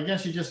 So I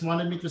guess you just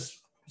wanted me to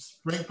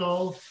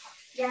sprinkle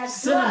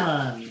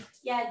cinnamon.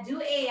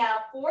 Do a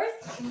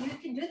fourth, and you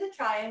can do the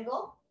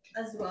triangle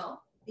as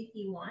well if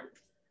you want.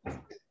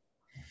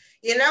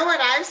 You know what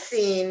I've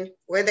seen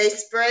where they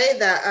spray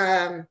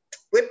the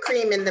whipped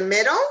cream in the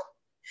middle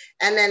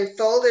and then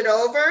fold it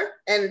over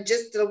and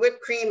just the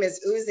whipped cream is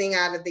oozing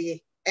out of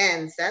the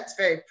ends. That's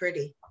very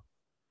pretty.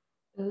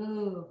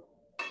 Ooh.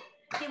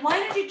 Hey, why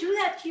don't you do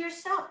that to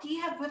yourself? Do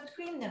you have whipped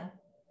cream now?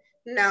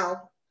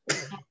 No.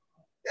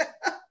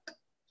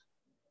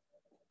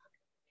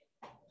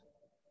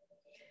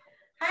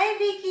 Hi,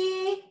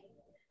 Vicky.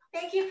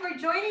 Thank you for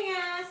joining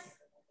us.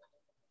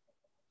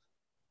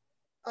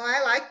 Oh,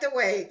 I like the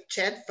way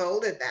Ched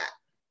folded that.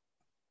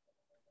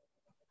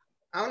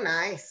 Oh,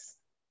 nice.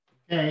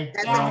 Okay.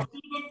 Yeah,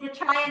 the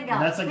triangle.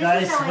 That's a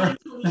guy's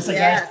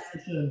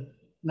version.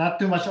 Not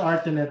too much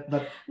art in it,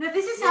 but. No,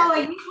 this is how I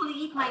usually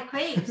eat my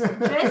crepes.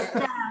 Just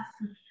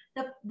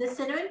the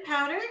cinnamon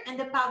powder and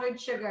the powdered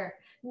sugar.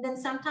 And then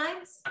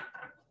sometimes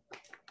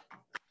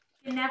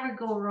you never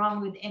go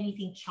wrong with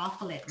anything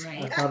chocolate,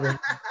 right?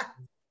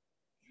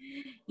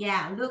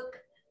 Yeah, look.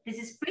 This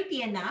is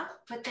pretty enough,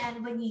 but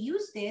then when you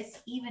use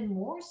this, even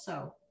more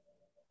so.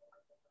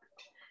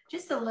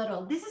 Just a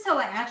little. This is how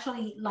I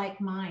actually like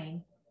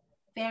mine.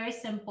 Very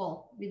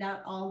simple,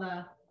 without all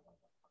the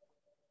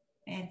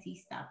fancy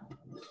stuff.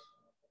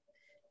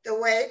 The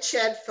way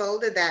Ched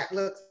folded that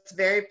looks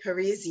very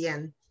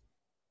Parisian.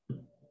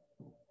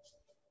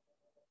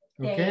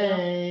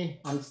 Okay,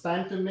 it's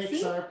time to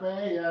mix our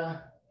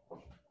paella.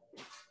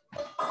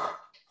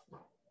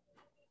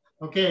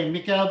 Okay,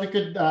 Mikael, we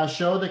could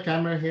show the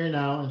camera here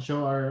now and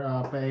show our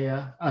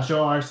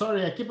paella.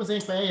 Sorry, I keep on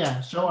saying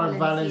paella. Show our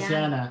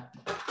Valenciana.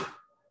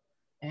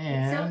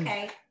 And it's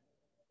okay.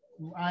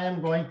 I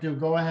am going to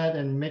go ahead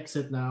and mix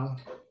it now.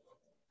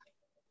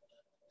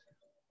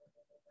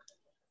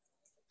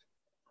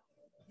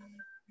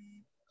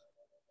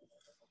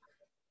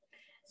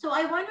 So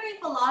I wonder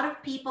if a lot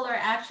of people are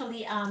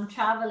actually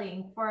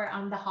traveling for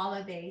the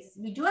holidays.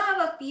 We do have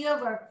a few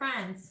of our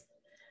friends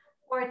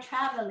who are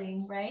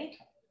traveling, right?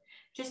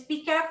 Just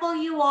be careful,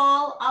 you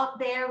all out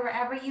there,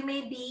 wherever you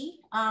may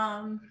be.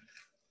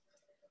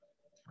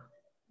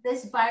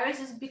 This virus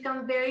has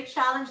become very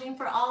challenging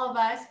for all of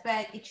us,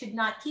 but it should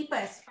not keep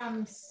us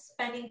from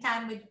spending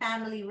time with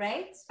family,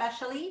 right?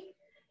 Especially,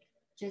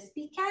 just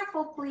be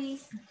careful,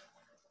 please.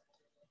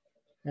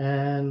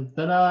 And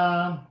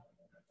ta-da!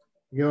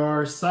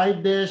 Your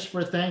side dish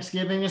for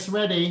Thanksgiving is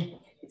ready.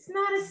 It's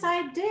not a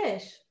side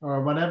dish.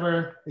 Or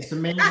whatever. It's the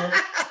main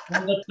dish.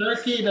 And the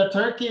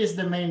turkey is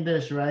the main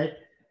dish, right?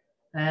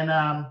 And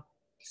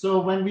so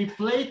when we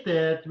plate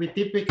it, we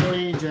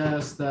typically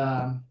just,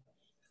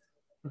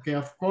 okay,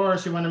 of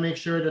course, you want to make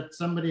sure that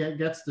somebody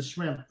gets the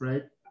shrimp,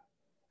 right?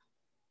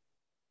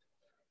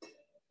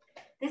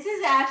 This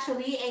is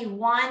actually a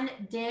one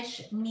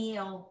dish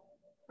meal,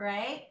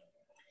 right?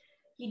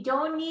 You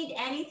don't need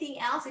anything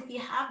else if you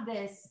have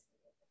this.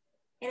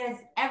 It has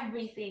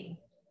everything.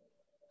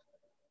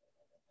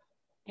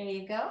 There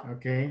you go.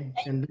 Okay,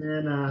 and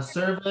then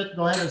serve it.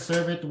 Go ahead and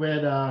serve it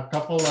with a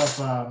couple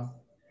of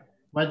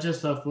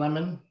wedges of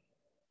lemon.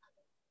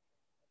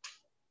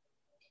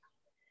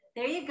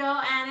 There you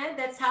go, Anna.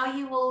 That's how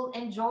you will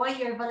enjoy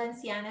your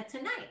Valenciana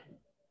tonight.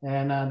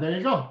 And there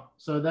you go.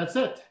 So that's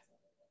it.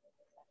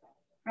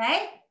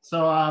 Right?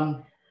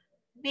 So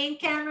main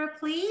camera,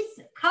 please.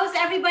 How's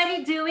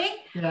everybody doing?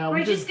 yeah,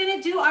 We're just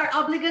gonna do our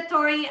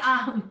obligatory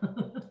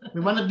we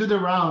want to do the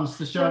rounds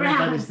to show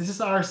everybody. This is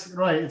ours,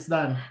 right? It's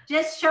done.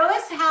 Just show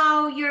us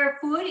how your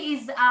food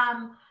is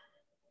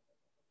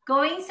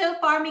going so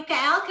far.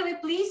 Mikael, can we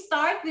please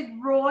start with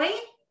Roy?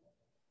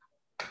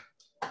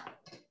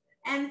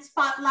 And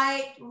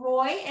spotlight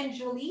Roy and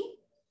Julie.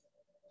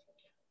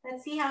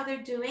 Let's see how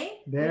they're doing.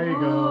 There you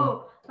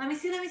go. Let me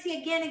see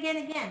again.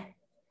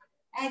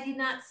 I did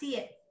not see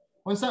it.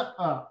 What's that?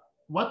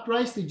 What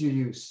rice did you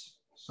use?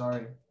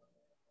 Sorry.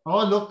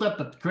 Oh, look at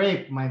that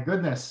crepe. My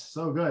goodness,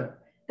 so good.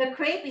 The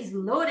crepe is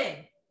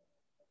loaded.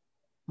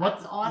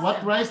 That's awesome.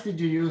 What rice did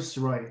you use,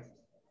 Roy?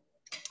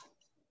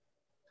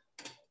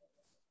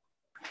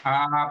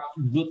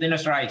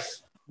 Glutinous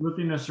rice.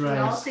 Glutinous We all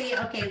rice. see,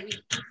 okay.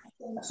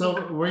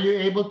 So were you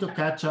able to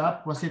catch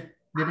up? Did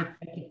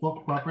it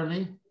cook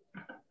properly?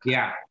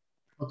 Yeah.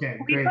 Okay,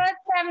 We great. put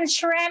some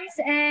shrimps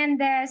and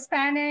the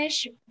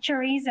Spanish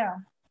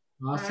chorizo.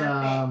 Awesome.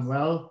 Perfect.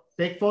 Well,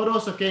 take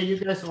photos. Okay, you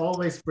guys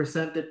always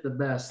present it the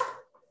best.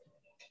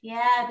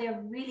 Yeah,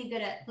 they're really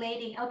good at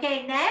plating.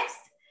 Okay, next,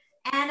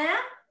 Anna,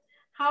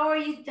 how are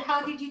you?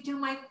 How did you do,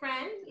 my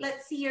friend?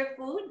 Let's see your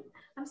food.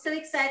 I'm so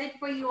excited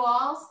for you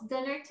all's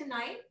dinner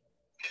tonight.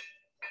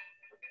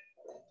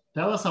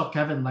 Tell us how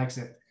Kevin likes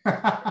it. We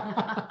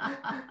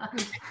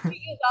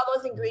used all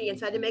those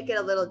ingredients. I had to make it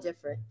a little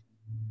different.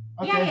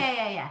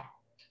 Okay. Yeah.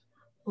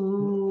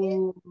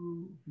 Ooh.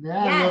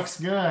 Yeah, Yes. looks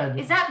good.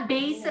 Is that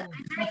basil?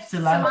 That's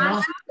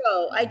cilantro.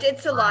 Cilantro. I did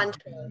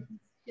cilantro.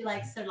 You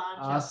like cilantro.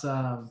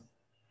 Awesome.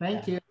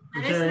 Thank you.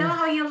 for Let us sharing. know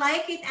how you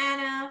like it,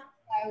 Anna.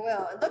 I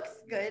will. It looks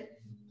good.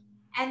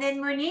 And then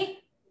Monique.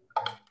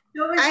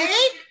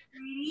 I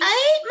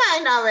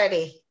ate mine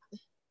already.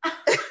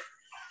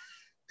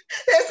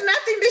 There's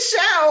nothing to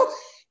show.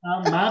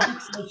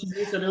 Mavic said she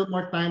needs a little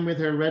more time with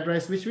her red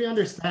rice, which we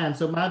understand.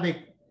 So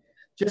Mavic,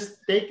 just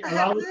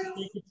allow it to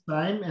take its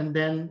time, and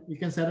then you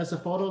can send us a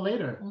photo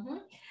later.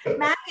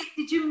 Mavic,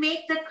 did you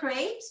make the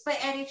crepes by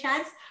any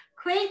chance?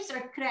 Crepes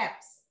or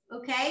crepes,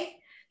 okay?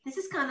 This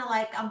is kind of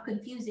like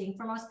confusing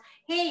for most.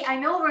 Hey, I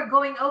know we're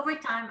going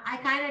overtime. I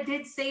kind of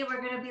did say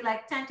we're going to be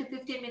like 10 to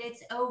 15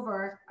 minutes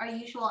over our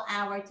usual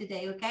hour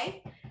today,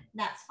 okay?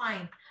 That's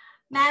fine.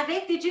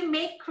 Mavic, did you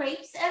make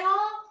crepes at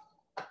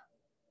all?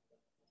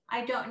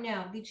 I don't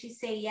know. Did she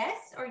say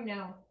yes or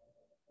no?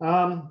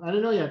 I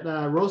don't know yet.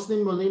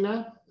 Roslyn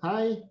Molina,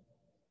 hi.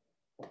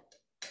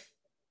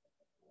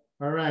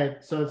 All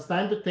right, so it's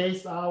time to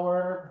taste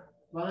our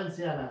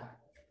Valenciana.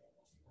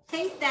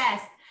 Taste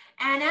test.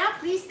 Anna,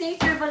 please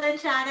taste your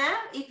Valenciana.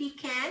 If you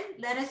can,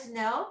 let us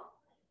know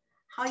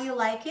how you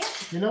like it.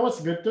 You know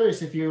what's good too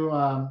is if you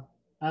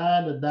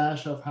add a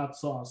dash of hot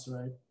sauce,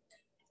 right?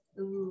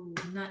 Ooh,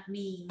 not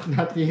me.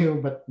 Not you,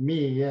 but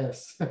me,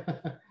 yes.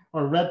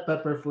 Or red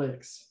pepper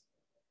flakes.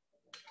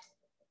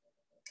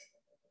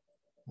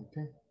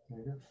 Okay, there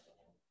you go.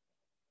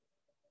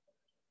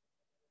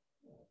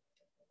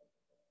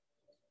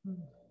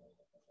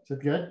 Is it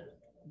good?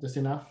 Just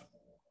enough?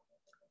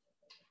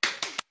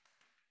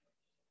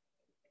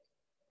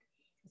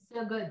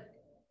 So good.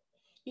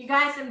 You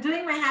guys, I'm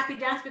doing my happy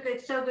dance because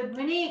it's so good.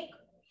 Monique,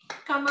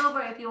 come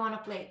over if you want to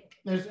play.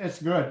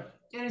 It's good.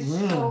 It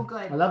is so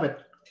good. I love it.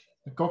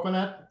 The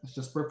coconut is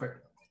just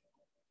perfect.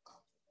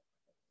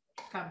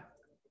 Come.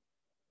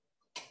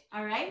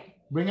 All right.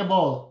 Bring a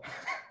bowl.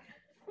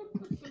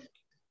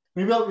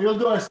 We'll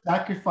do our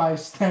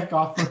sacrifice thank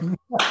offering.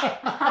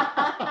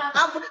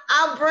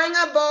 I'll bring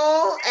a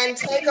bowl and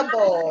take a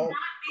bowl.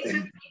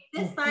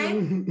 This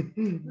time,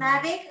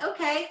 Mavic,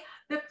 okay.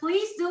 But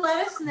please do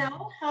let us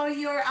know how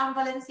your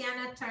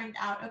Valenciana turned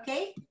out,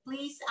 okay?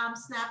 Please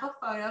snap a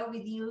photo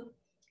with you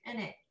in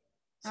it.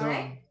 All So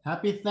right?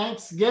 happy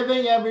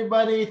Thanksgiving,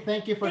 everybody.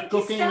 Thank you for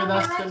cooking so with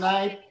us much.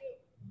 tonight.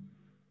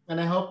 And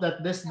I hope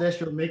that this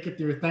dish will make it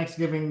to your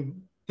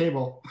Thanksgiving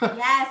table.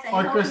 Yes, I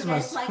Or hope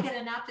Christmas. you guys like it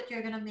enough that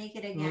you're going to make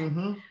it again.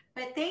 Mhm.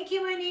 But thank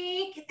you,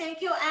 Monique.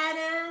 Thank you,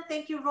 Anna.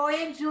 Thank you, Roy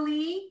and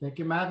Julie. Thank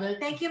you, Mavic.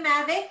 Thank you,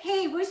 Mavic.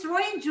 Hey, where's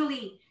Roy and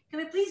Julie? Can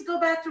we please go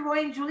back to Roy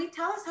and Julie?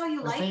 Tell us how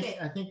you like it.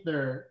 I think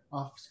they're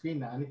off screen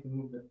now. I need to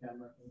move the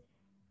camera.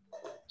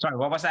 Sorry,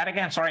 what was that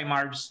again? Sorry,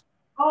 Marbs.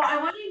 Oh, I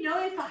want to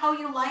know how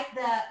you like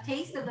the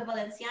taste of the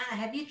Valenciana.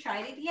 Have you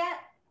tried it yet?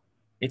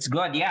 It's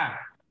good, yeah.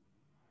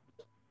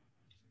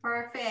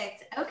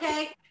 Perfect.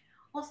 Okay.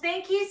 Well,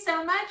 thank you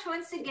so much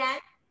once again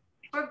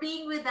for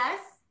being with us.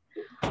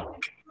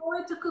 Look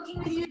forward to cooking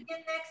with you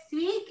again next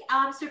week.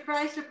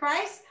 Surprise,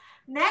 surprise.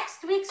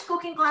 Next week's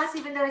cooking class,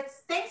 even though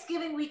it's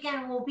Thanksgiving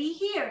weekend, will be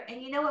here.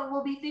 And you know what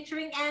we'll be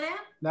featuring, Anna?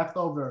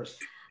 Leftovers.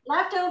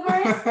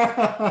 Leftovers.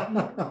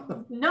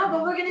 No,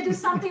 but we're going to do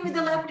something with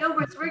the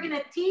leftovers. We're going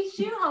to teach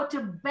you how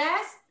to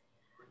best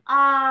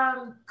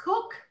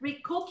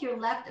recook your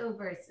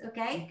leftovers,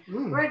 okay?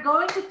 We're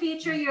going to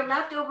feature your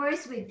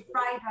leftovers with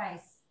fried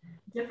rice,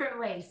 different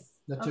ways.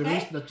 The okay?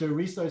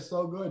 chorizo is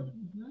so good.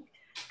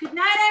 Good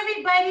night,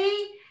 everybody.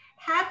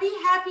 Happy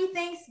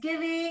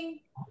Thanksgiving.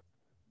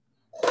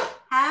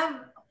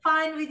 Have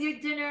fun with your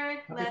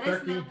dinner.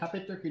 Happy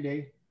Turkey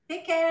Day.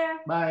 Take care.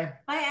 Bye.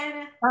 Bye,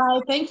 Anna.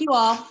 Bye. Thank you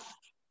all.